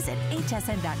 or visit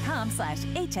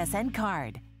hsn.com/HSN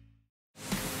card.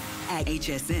 At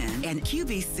HSN and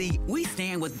QVC, we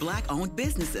stand with Black-owned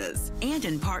businesses. And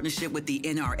in partnership with the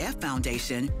NRF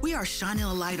Foundation, we are shining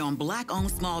a light on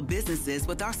Black-owned small businesses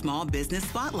with our Small Business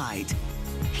Spotlight.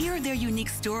 Hear their unique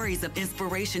stories of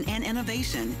inspiration and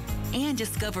innovation, and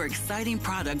discover exciting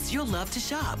products you'll love to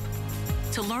shop.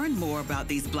 To learn more about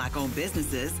these Black-owned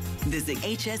businesses, visit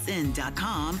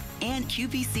hsn.com and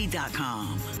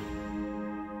qvc.com.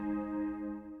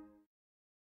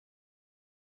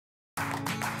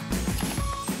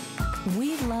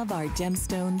 We love our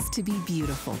gemstones to be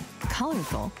beautiful,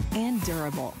 colorful, and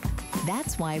durable.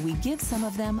 That's why we give some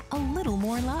of them a little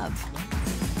more love.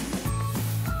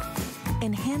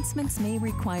 Enhancements may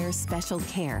require special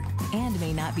care and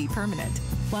may not be permanent,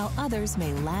 while others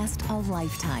may last a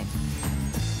lifetime.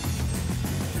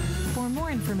 For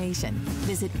more information,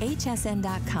 visit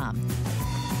hsn.com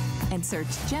and search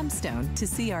gemstone to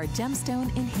see our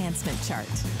gemstone enhancement chart.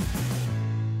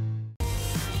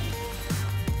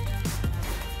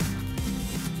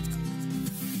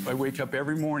 I wake up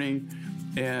every morning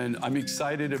and I'm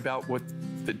excited about what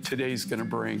today's gonna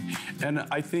bring. And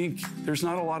I think there's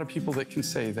not a lot of people that can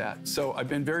say that. So I've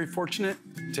been very fortunate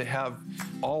to have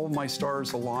all of my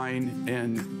stars align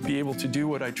and be able to do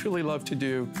what I truly love to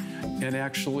do and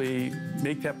actually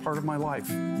make that part of my life.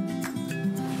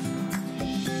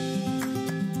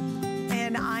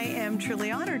 And I am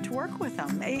truly honored to work with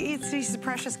him. He's a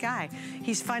precious guy.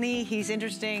 He's funny, he's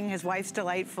interesting, his wife's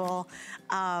delightful.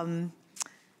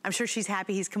 I'm sure she's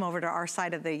happy he's come over to our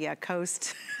side of the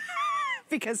coast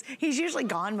because he's usually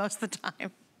gone most of the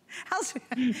time. How's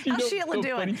Sheila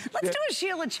doing? Let's do a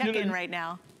Sheila check-in right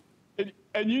now.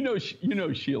 And you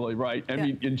know Sheila, right? I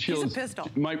mean, and Sheila's, she's a pistol.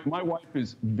 My wife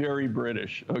is very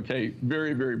British, okay?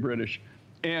 Very, very British.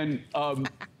 And,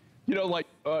 you know, like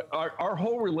our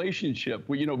whole relationship,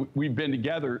 we've been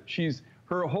together.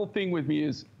 Her whole thing with me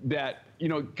is that, you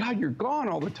know, God, you're gone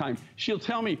all the time. She'll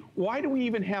tell me, why do we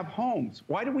even have homes?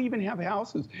 Why do we even have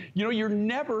houses? You know, you're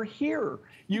never here.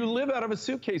 You live out of a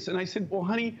suitcase. And I said, well,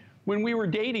 honey, when we were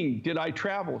dating, did I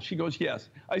travel? She goes, yes.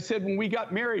 I said, when we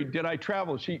got married, did I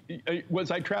travel?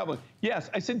 Was I traveling? Yes.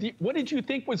 I said, what did you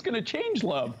think was going to change,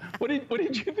 love? What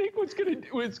did you think was going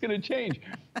to change?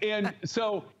 And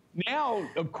so now,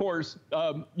 of course,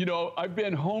 you know, I've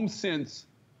been home since.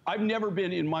 I've never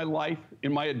been in my life,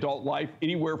 in my adult life,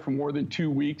 anywhere for more than 2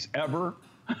 weeks ever.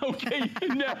 Okay,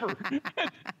 never.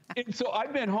 And so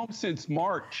I've been home since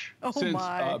March. Since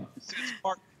March.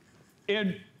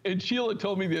 And Sheila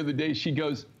told me the other day, she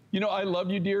goes, you know, I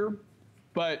love you, dear,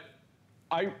 but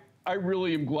I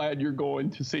really am glad you're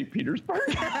going to St. Petersburg.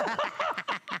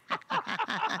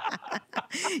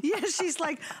 Yeah, she's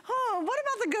like, oh, what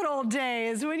about the good old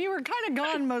days when you were kind of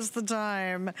gone most of the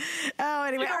time? Oh,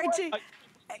 anyway,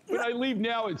 when I leave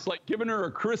now, it's like giving her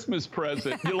a Christmas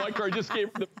present. You know, like, or I just gave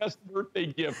her the best birthday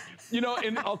gift. You know,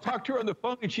 and I'll talk to her on the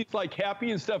phone, and she's like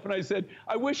happy and stuff. And I said,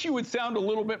 I wish you would sound a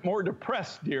little bit more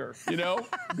depressed, dear. You know,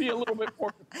 be a little bit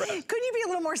more depressed. Couldn't you be a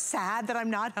little more sad that I'm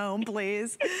not home,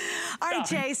 please? All right,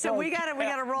 Jay. So we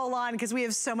gotta roll on because we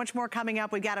have so much more coming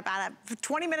up. We got about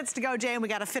 20 minutes to go, Jay, and we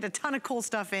got to fit a ton of cool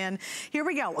stuff in. Here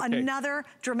we go. Okay. Another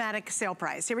dramatic sale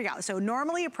price. Here we go. So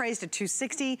normally appraised at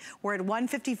 $260. We're at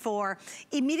 $154.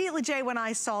 Immediately, Jay, when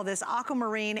I saw this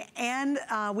aquamarine and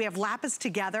we have lapis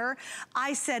together,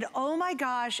 I said, oh my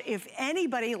gosh, if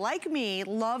anybody like me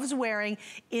loves wearing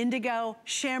indigo,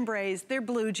 chambrays, their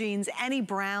blue jeans, any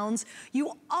browns,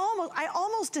 I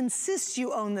almost insist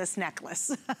you own this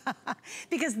necklace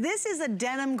because this is a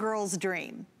denim girl's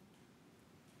dream.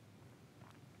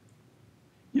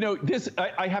 You know, this,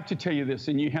 I have to tell you this,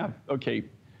 and you have, okay,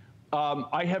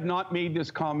 I have not made this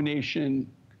combination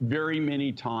very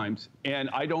many times, and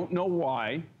I don't know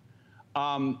why,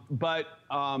 but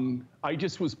I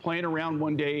just was playing around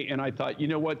one day and I thought, you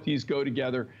know what, these go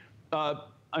together.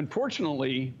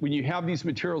 Unfortunately, when you have these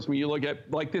materials, when you look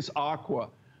at like this aqua,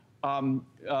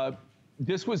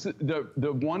 this was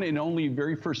the one and only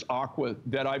very first aqua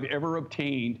that I've ever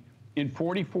obtained in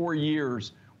 44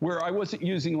 years where I wasn't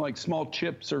using like small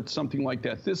chips or something like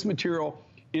that. This material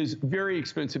is very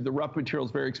expensive. The rough material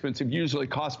is very expensive, usually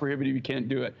cost prohibitive, you can't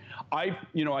do it. I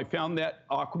found that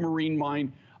aquamarine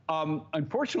mine.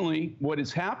 Unfortunately, what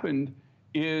has happened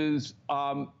is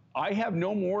I have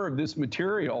no more of this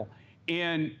material.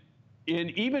 And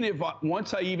even if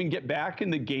once I even get back in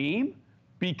the game,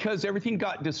 because everything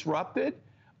got disrupted,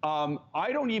 I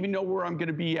don't even know where I'm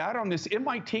gonna be at on this. It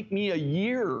might take me a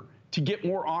year to get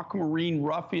more aquamarine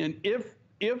rough in if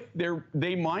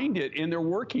they mined it and they're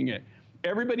working it.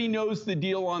 Everybody knows the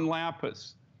deal on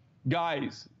lapis.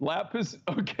 Guys, lapis,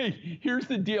 okay, here's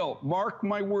the deal. Mark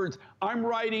my words.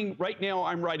 Right now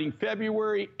I'm writing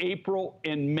February, April,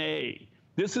 and May.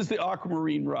 This is the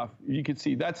aquamarine rough. You can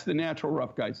see that's the natural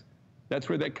rough, guys. That's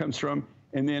where that comes from.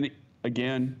 And then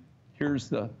again, here's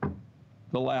the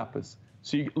lapis.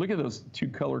 So you look at those two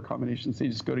color combinations. They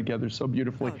just go together so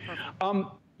beautifully.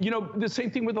 Oh, you know, the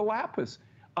same thing with the lapis.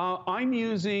 I'm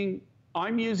using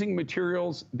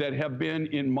materials that have been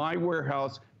in my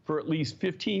warehouse for at least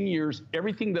 15 years,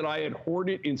 everything that I had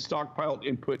hoarded and stockpiled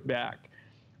and put back.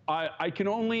 I'm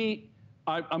only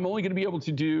going to be able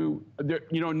to do,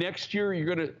 you know, next year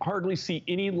you're going to hardly see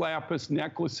any lapis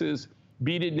necklaces,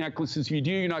 beaded necklaces. If you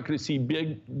do, you're not going to see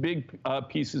big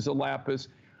pieces of lapis.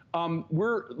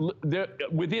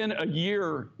 Within a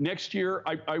year, next year,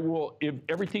 I will, if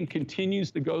everything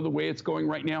continues to go the way it's going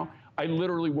right now, I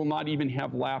literally will not even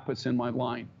have lapis in my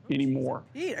line anymore.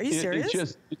 Are you serious?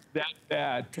 It's that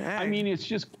bad. Dang. I mean, it's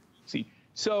just crazy.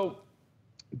 So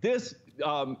this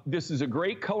is a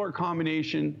great color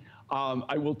combination.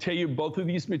 I will tell you, both of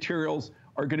these materials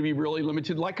are going to be really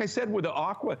limited. Like I said, with the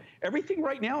aqua, everything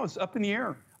right now is up in the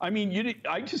air. I mean,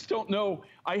 I just don't know.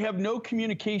 I have no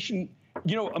communication.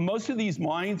 You know, most of these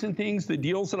mines and things, the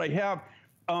deals that I have,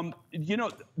 you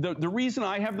know, the reason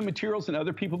I have the materials and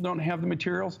other people don't have the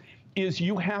materials is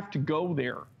you have to go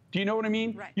there. Do you know what I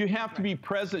mean? Right. You have to be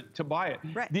present to buy it.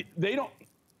 Right. They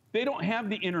don't have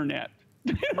the internet.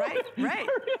 Right, right.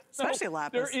 Especially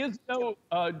lapis. There is no,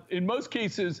 in most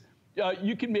cases,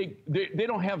 you can make, they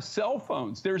don't have cell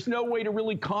phones. There's no way to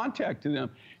really contact them.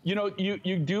 You know,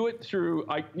 you do it through,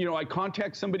 I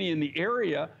contact somebody in the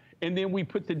area, and then we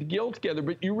put the deal together,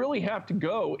 but you really have to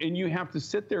go and you have to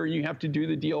sit there and you have to do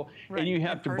the deal and you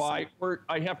have to buy, or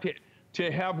I have to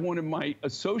to have one of my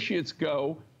associates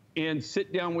go and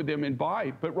sit down with them and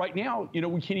buy. But right now, you know,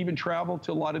 we can't even travel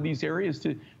to a lot of these areas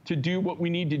to do what we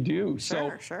need to do.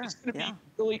 Sure, so sure. it's going to be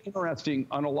really interesting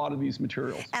on a lot of these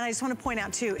materials. And I just want to point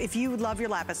out too, if you love your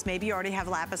lapis, maybe you already have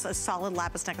lapis, a solid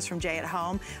lapis necklace from Jay at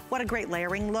home. What a great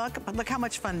layering look, but look how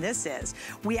much fun this is.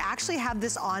 We actually have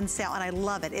this on sale and I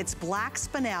love it. It's black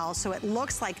spinel, so it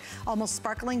looks like almost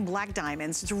sparkling black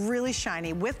diamonds. It's really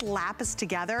shiny with lapis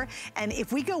together. And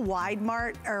if we go wide,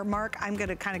 Mark, I'm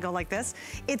gonna kind of go like this.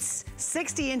 It's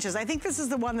 60 inches. I think this is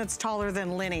the one that's taller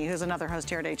than Linny, who's another host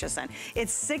here at HSN.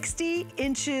 It's 60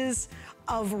 inches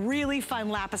of really fun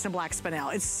lapis and black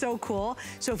spinel. It's so cool.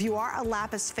 So if you are a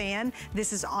lapis fan,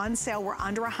 this is on sale. We're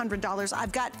under $100.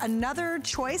 I've got another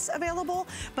choice available,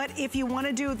 but if you want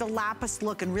to do the lapis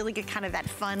look and really get kind of that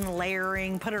fun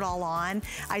layering, put it all on,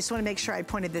 I just want to make sure I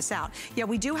pointed this out. Yeah,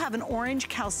 we do have an orange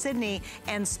chalcedony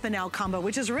and spinel combo,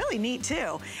 which is really neat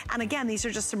too. And again, these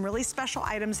are just some really special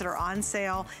items that are on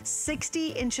sale. 60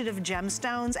 inches of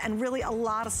gemstones and really a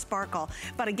lot of sparkle.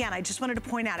 But again, I just wanted to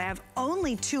point out, I have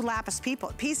only 2 lapis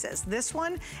pieces, this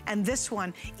one and this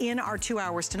one, in our 2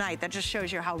 hours tonight. That just shows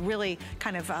you how really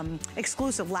kind of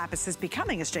exclusive lapis is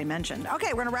becoming, as Jay mentioned.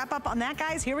 Okay, we're gonna wrap up on that,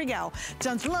 guys. Here we go.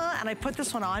 Dun-dun-dun. And I put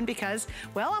this one on because,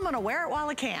 well, I'm gonna wear it while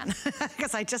I can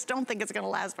because I just don't think it's gonna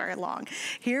last very long.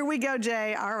 Here we go,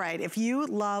 Jay. All right, if you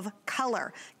love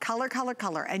color,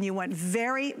 and you want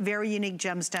very, very unique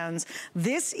gemstones,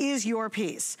 this is your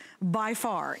piece by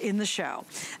far in the show.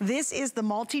 This is the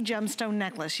multi-gemstone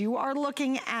necklace. You are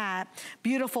looking at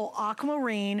beautiful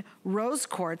aquamarine, rose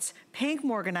quartz, pink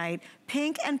morganite,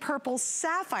 pink and purple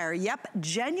sapphire. Yep,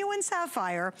 genuine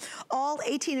sapphire, all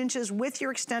 18 inches with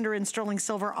your extender in sterling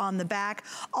silver on the back,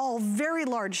 all very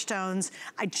large stones.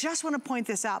 I just want to point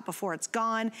this out before it's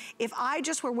gone. If I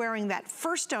just were wearing that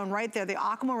first stone right there, the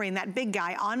aquamarine, that big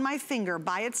guy on my finger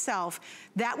by itself,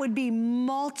 that would be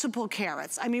multiple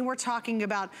carats. I mean, we're talking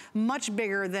about much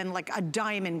bigger than like a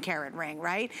diamond carat ring,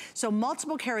 right? So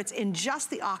multiple carats in just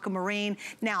the aquamarine.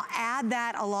 Now add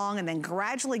that along and then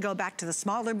gradually go back to the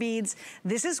smaller beads.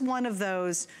 This is one of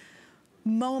those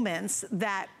moments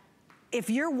that if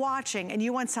you're watching and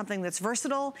you want something that's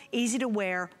versatile, easy to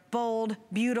wear, bold,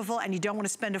 beautiful, and you don't want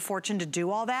to spend a fortune to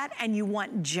do all that, and you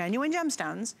want genuine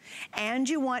gemstones, and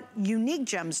you want unique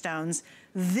gemstones,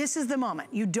 this is the moment.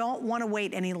 You don't want to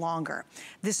wait any longer.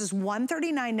 This is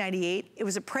 $139.98. It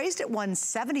was appraised at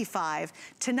 $175.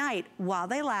 Tonight, while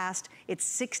they last, it's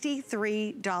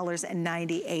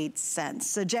 $63.98.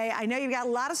 So Jay, I know you've got a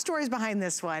lot of stories behind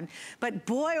this one, but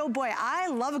boy, oh boy, I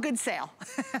love a good sale.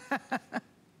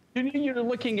 You're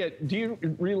looking at, do you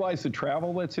realize the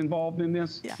travel that's involved in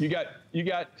this? Yeah. You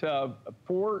got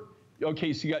 4,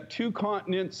 okay, so you got 2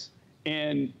 continents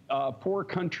and 4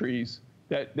 countries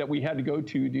that we had to go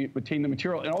to obtain the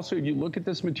material. And also, if you look at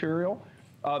this material,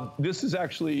 this is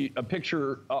actually a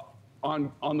picture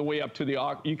on the way up to the,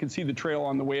 you can see the trail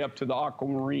on the way up to the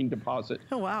aquamarine deposit.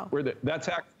 Oh, wow. Where that's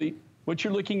actually, what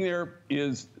you're looking there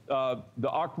is the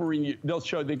aquamarine, they'll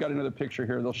show, they've got another picture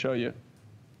here, they'll show you.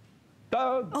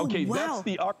 Okay, wow. That's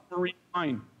the aquamarine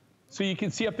line. So you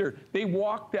can see up there, they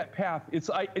walk that path. It's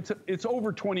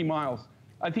over 20 miles.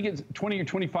 I think it's 20 or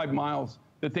 25 miles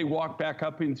that they walk back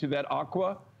up into that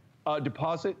aqua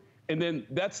deposit. And then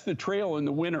that's the trail in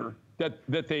the winter that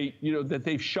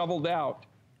they've shoveled out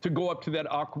to go up to that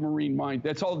aquamarine mine.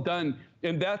 That's all done.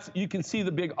 And you can see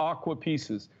the big aqua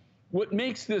pieces. What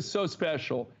makes this so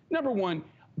special, number one,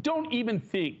 don't even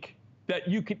think that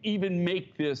you could even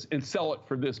make this and sell it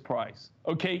for this price,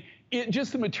 okay?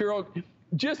 Just the material,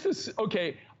 just this,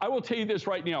 okay, I will tell you this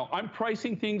right now. I'm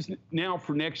pricing things now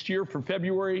for next year, for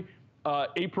February,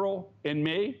 April, and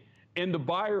May, and the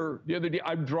buyer the other day,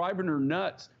 I'm driving her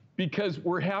nuts because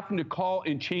we're having to call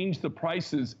and change the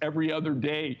prices every other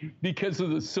day because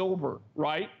of the silver,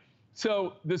 right?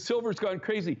 So the silver's gone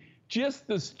crazy. Just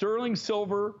the sterling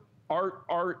silver,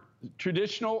 our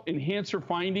traditional enhancer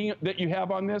finding that you have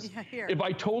on this, yeah, if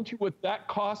I told you what that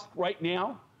costs right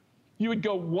now, you would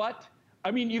go, what?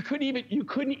 I mean, you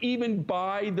couldn't even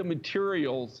buy the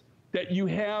materials that you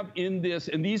have in this,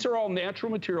 and these are all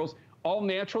natural materials, all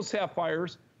natural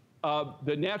sapphires,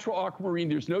 the natural aquamarine,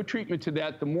 there's no treatment to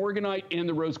that, the morganite and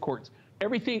the rose quartz.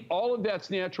 Everything, all of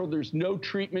that's natural, there's no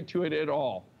treatment to it at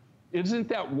all. Isn't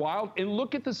that wild? And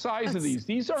look at the size of these.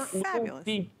 These aren't fabulous.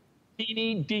 Little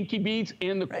teeny dinky beads,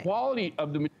 and the quality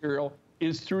of the material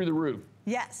is through the roof.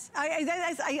 Yes,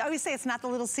 I always say it's not the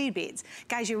little seed beads.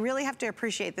 Guys, you really have to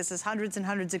appreciate this is hundreds and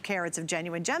hundreds of carats of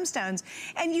genuine gemstones.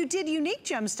 And you did unique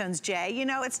gemstones, Jay. You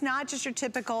know, it's not just your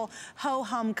typical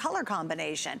ho-hum color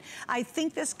combination. I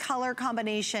think this color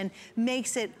combination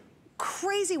makes it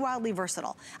crazy wildly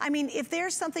versatile. I mean, if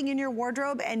there's something in your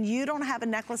wardrobe and you don't have a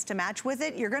necklace to match with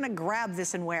it, you're gonna grab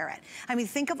this and wear it. I mean,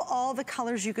 think of all the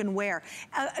colors you can wear.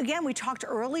 Again, we talked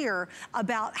earlier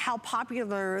about how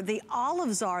popular the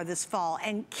olives are this fall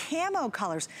and camo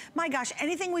colors. My gosh,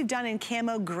 anything we've done in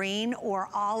camo green or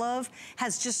olive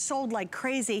has just sold like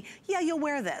crazy. Yeah, you'll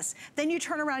wear this. Then you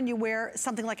turn around and you wear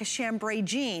something like a chambray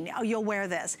jean. Oh, you'll wear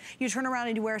this. You turn around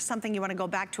and you wear something, you wanna go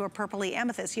back to a purpley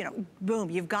amethyst, you know, boom,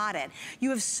 you've got it. You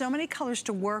have so many colors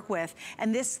to work with,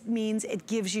 and this means it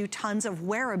gives you tons of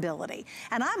wearability.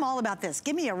 And I'm all about this.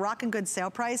 Give me a rockin' good sale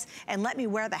price and let me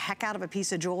wear the heck out of a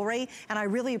piece of jewelry, and I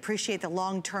really appreciate the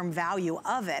long-term value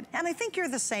of it. And I think you're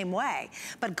the same way.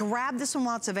 But grab this one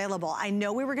while it's available. I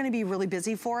know we were gonna be really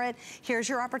busy for it. Here's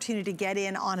your opportunity to get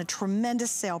in on a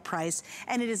tremendous sale price,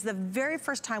 and it is the very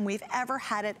first time we've ever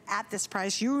had it at this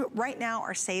price. You right now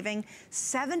are saving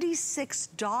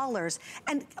 $76.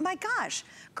 And my gosh,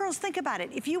 girls, think about it.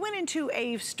 If you went into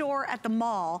a store at the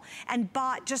mall and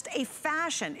bought just a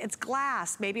fashion, it's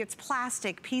glass, maybe it's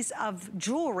plastic piece of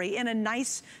jewelry in a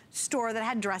nice store that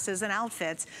had dresses and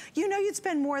outfits, you know you'd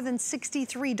spend more than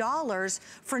 $63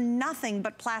 for nothing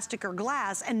but plastic or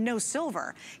glass and no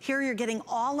silver. Here you're getting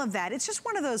all of that. It's just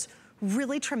one of those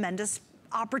really tremendous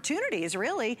opportunities,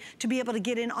 really, to be able to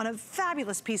get in on a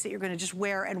fabulous piece that you're gonna just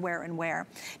wear and wear and wear.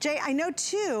 Jay, I know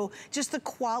too, just the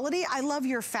quality, I love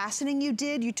your faceting you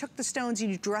did. You took the stones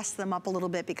and you dressed them up a little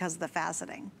bit because of the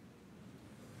faceting.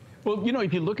 Well, you know,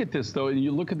 if you look at this though, and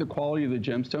you look at the quality of the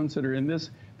gemstones that are in this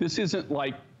isn't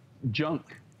like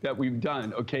junk that we've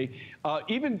done, okay?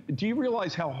 Even, do you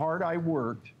realize how hard I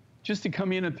worked just to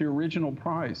come in at the original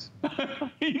price?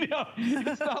 You know,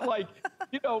 it's not like,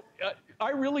 you know, I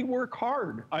really work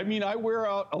hard. I mean, I wear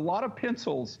out a lot of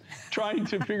pencils trying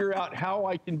to figure out how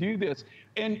I can do this.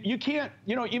 And you can't,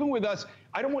 you know, even with us,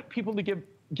 I don't want people to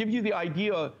give you the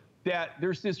idea that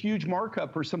there's this huge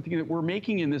markup or something that we're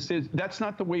making in this. That's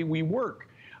not the way we work.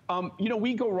 You know,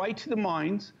 we go right to the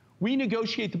mines. We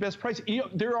negotiate the best price. You know,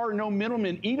 there are no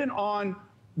middlemen, even on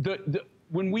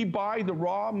when we buy the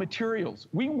raw materials.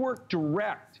 We work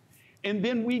direct. And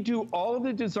then we do all of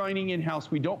the designing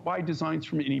in-house. We don't buy designs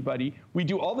from anybody. We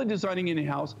do all the designing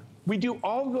in-house. We do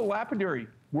all of the lapidary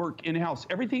work in-house.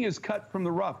 Everything is cut from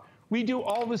the rough. We do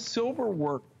all the silver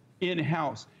work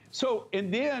in-house. So,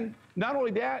 and then not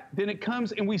only that, then it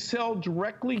comes and we sell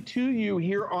directly to you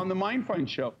here on the Mind Find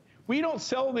Show. We don't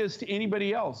sell this to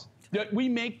anybody else. We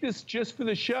make this just for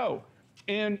the show.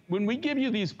 And when we give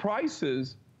you these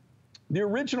prices, the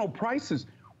original prices,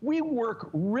 we work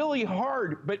really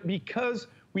hard, but because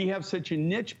we have such a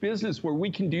niche business where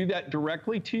we can do that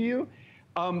directly to you,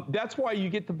 that's why you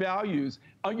get the values.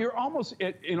 You're almost,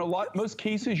 in most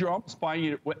cases, you're almost buying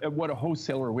it at what a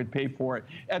wholesaler would pay for it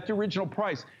at the original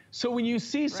price. So when you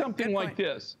see something like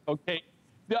this, okay,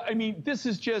 I mean, this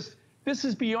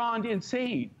is beyond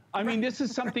insane. I mean, this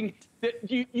is something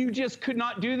that you just could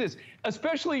not do this,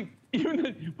 especially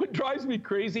even what drives me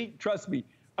crazy, trust me,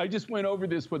 I just went over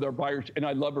this with our buyer, and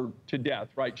I love her to death,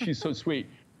 right? She's so sweet.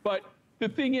 But the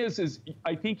thing is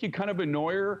I think you kind of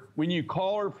annoy her when you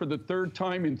call her for the third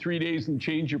time in 3 days and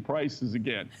change your prices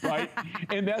again, right?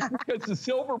 And that's because the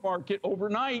silver market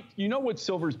overnight, you know what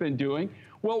silver's been doing.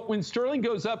 Well, when sterling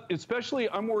goes up, especially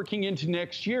I'm working into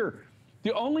next year,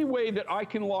 the only way that I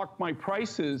can lock my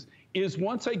prices is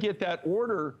once I get that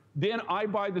order, then I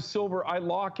buy the silver, I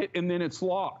lock it, and then it's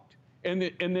locked. And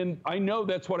then I know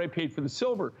that's what I paid for the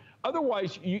silver.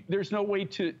 Otherwise, there's no way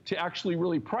to actually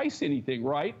really price anything,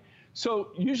 right? So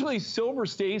usually silver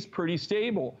stays pretty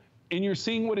stable, and you're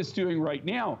seeing what it's doing right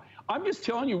now. I'm just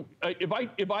telling you,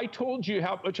 if I told you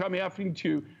how much I'm having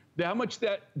to, how much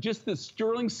that just the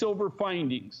sterling silver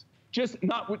findings, just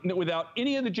not without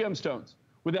any of the gemstones,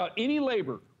 without any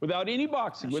labor, without any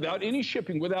boxing, without any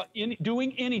shipping, without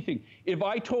doing anything. If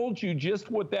I told you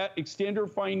just what that extender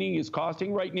finding is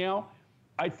costing right now,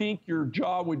 I think your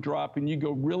jaw would drop and you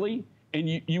go, really?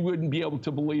 And you wouldn't be able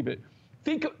to believe it.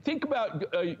 Think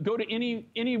about, go to any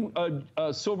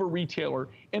silver retailer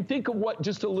and think of what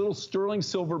just a little sterling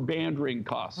silver band ring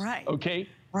costs, right? Okay?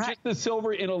 Right. Just the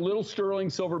silver in a little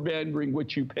sterling silver band ring,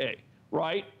 which you pay,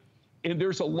 right? And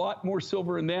there's a lot more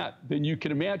silver in that than you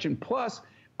can imagine. Plus,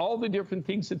 all the different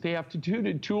things that they have to do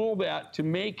to tool that to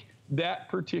make that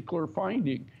particular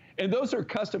finding. And those are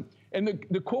custom. And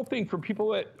the cool thing for people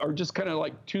that are just kind of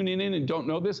like tuning in and don't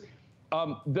know this,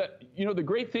 the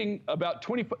great thing about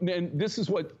 25, and this is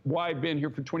why I've been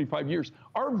here for 25 years,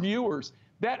 our viewers,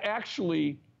 that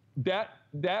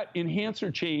enhancer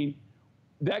chain,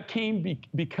 that came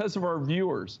because of our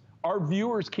viewers. Our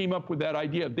viewers came up with that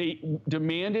idea. They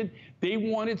demanded, they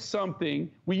wanted something.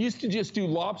 We used to just do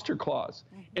lobster claws.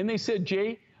 And they said,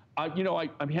 Jay, you know,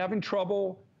 I'm having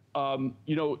trouble,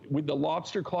 you know, with the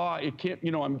lobster claw. It can't,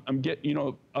 you know, I'm getting, you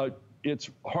know, it's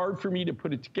hard for me to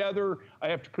put it together. I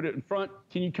have to put it in front.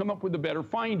 Can you come up with a better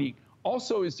finding?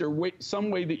 Also, is there some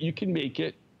way that you can make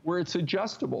it where it's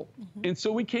adjustable? And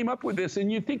so we came up with this,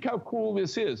 and you think how cool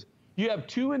this is. You have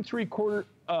 2 3/4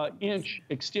 inch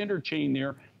extender chain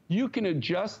there. You can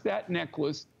adjust that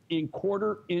necklace in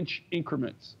 1/4 inch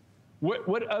increments.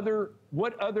 What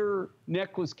other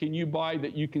necklace can you buy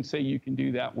that you can say you can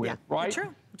do that with, right?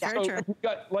 True. Very true. You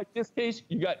got, like this case,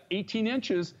 you got 18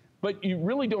 inches, but you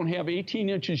really don't have 18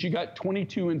 inches. You got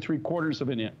 22 3/4 of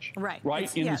an inch. Right.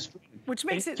 In the string. Which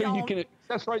makes it so you can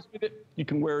accessorize with it. You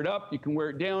can wear it up. You can wear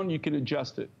it down. You can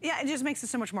adjust it. Yeah, it just makes it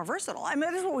so much more versatile. I mean,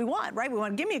 that is what we want, right? We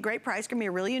want, give me a great price, give me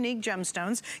a really unique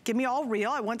gemstones, give me all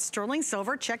real. I want sterling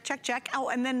silver, check, check, check. Oh,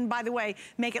 and then, by the way,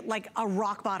 make it like a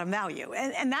rock bottom value.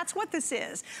 And that's what this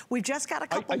is. We've just got a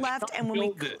couple left, and when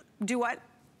we do what?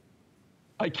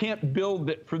 I can't build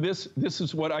it for this. This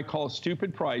is what I call a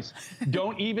stupid price.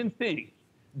 Don't even think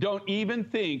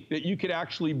that you could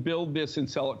actually build this and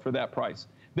sell it for that price.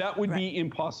 That would be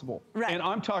impossible. And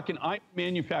I'm talking, I'm a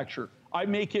manufacturer. I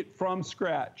make it from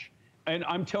scratch. And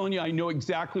I'm telling you, I know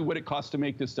exactly what it costs to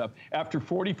make this stuff. After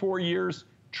 44 years,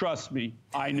 trust me,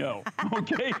 I know,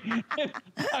 okay?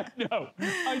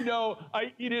 I know,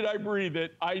 I eat it, I breathe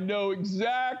it. I know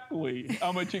exactly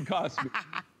how much it costs me.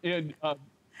 And,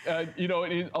 you know,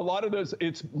 a lot of those,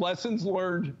 it's lessons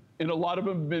learned, and a lot of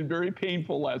them have been very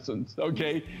painful lessons,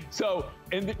 okay? So,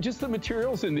 and just the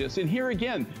materials in this. And here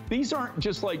again, these aren't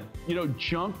just like, you know,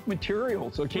 junk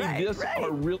materials, okay? These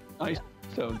are really nice.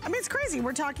 So, I mean, it's crazy.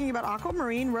 We're talking about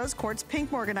aquamarine, rose quartz,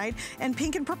 pink morganite, and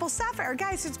pink and purple sapphire.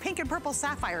 Guys, it's pink and purple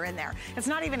sapphire in there. It's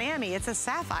not even Amy, it's a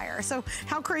sapphire. So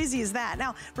how crazy is that?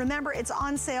 Now, remember, it's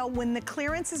on sale. When the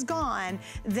clearance is gone,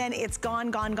 then it's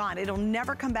gone, gone, gone. It'll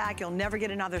never come back. You'll never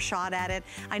get another shot at it.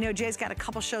 I know Jay's got a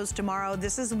couple shows tomorrow.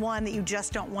 This is one that you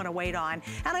just don't want to wait on.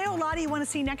 And I know a lot of you want to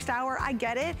see next hour. I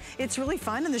get it. It's really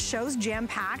fun, and the show's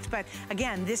jam-packed. But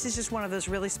again, this is just one of those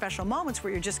really special moments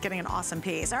where you're just getting an awesome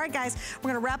piece. All right, guys, we're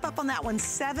gonna wrap up on that one,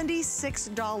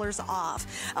 $76 off.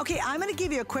 Okay, I'm gonna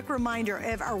give you a quick reminder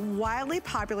of our wildly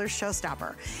popular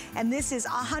showstopper. And this is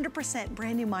 100%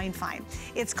 brand new Mine Find.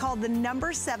 It's called the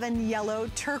number 7 yellow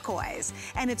turquoise.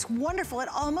 And it's wonderful. It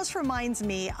almost reminds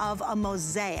me of a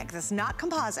mosaic. This is not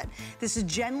composite. This is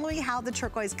generally how the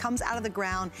turquoise comes out of the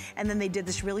ground, and then they did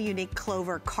this really unique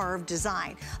clover carved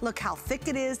design. Look how thick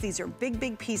it is. These are big,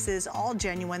 big pieces, all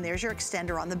genuine. There's your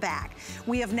extender on the back.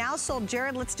 We have now sold,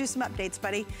 Jared, let's do some updates,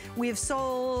 buddy. We have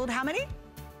sold how many?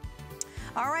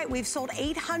 All right, we've sold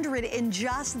 800 in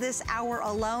just this hour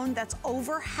alone. That's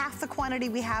over half the quantity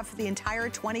we have for the entire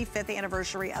 25th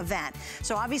anniversary event.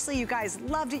 So obviously you guys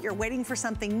loved it. You're waiting for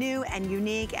something new and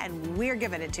unique, and we're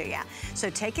giving it to you. So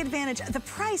take advantage. The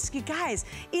price, you guys,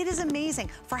 it is amazing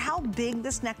for how big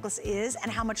this necklace is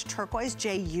and how much turquoise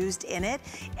Jay used in it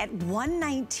at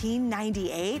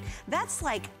 $119.98. That's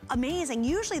like amazing.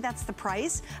 Usually that's the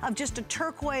price of just a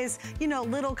turquoise, you know,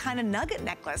 little kind of nugget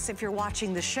necklace if you're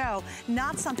watching the show.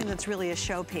 Not something that's really a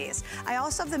showpiece. I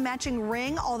also have the matching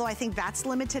ring, although I think that's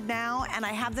limited now, and I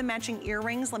have the matching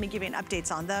earrings. Let me give you an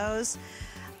updates on those.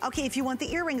 Okay, if you want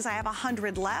the earrings, I have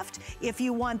 100 left. If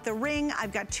you want the ring,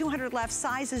 I've got 200 left.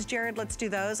 Sizes, Jared, let's do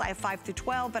those. I have 5 through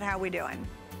 12, but how are we doing?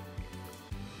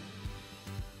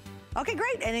 Okay,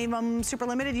 great. Any of them super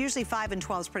limited? Usually 5 and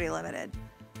 12 is pretty limited.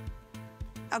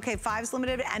 Okay, 5's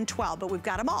limited and 12, but we've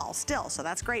got them all still, so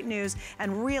that's great news.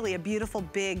 And really a beautiful,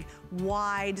 big,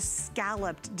 wide,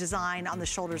 scalloped design on the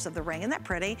shoulders of the ring. Isn't that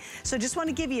pretty? So just want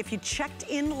to give you, if you checked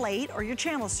in late or you're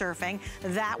channel surfing,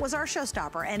 that was our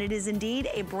showstopper, and it is indeed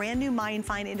a brand new Mine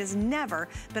Find. It has never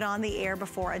been on the air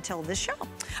before until this show.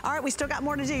 All right, we still got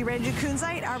more to do. You ready to do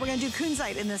kunzite? All right, we're going to do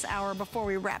kunzite in this hour before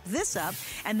we wrap this up.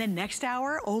 And then next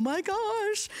hour, oh my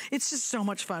gosh, it's just so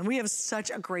much fun. We have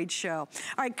such a great show.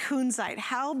 All right, kunzite.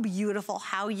 How beautiful,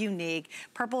 how unique.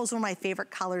 Purple is one of my favorite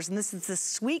colors, and this is the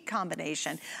sweet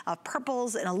combination of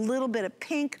purples and a little bit of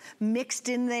pink mixed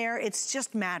in there. It's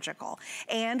just magical.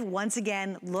 And once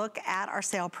again, look at our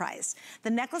sale price. The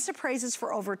necklace appraises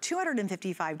for over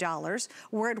 $255.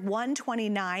 We're at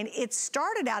 $129. It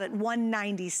started out at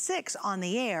 $196 on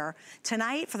the air.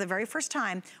 Tonight, for the very first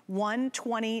time,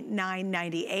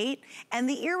 $129.98. And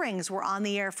the earrings were on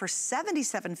the air for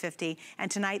 $77.50,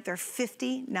 and tonight they're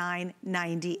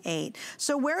 $59.98.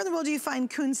 So where in the world do you find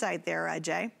kunzite there,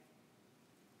 Jay?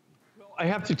 Well, I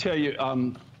have to tell you,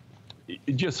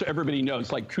 just so everybody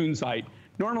knows, like kunzite,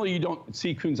 normally you don't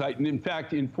see kunzite. And in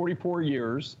fact, in 44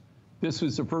 years, this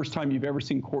was the first time you've ever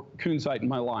seen kunzite in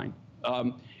my line.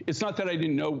 It's not that I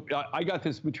didn't know. I got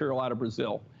this material out of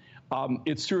Brazil.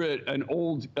 It's through an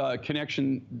old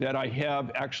connection that I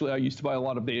have. Actually, I used to buy a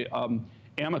lot of the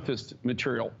amethyst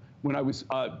material when I was,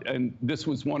 and this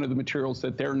was one of the materials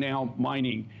that they're now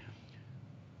mining.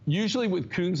 Usually with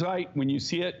kunzite, when you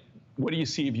see it, what do you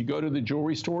see? If you go to the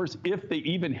jewelry stores, if they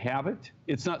even have it,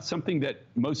 it's not something that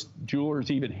most jewelers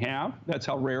even have. That's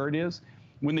how rare it is.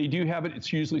 When they do have it,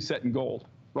 it's usually set in gold,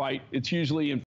 right? It's usually in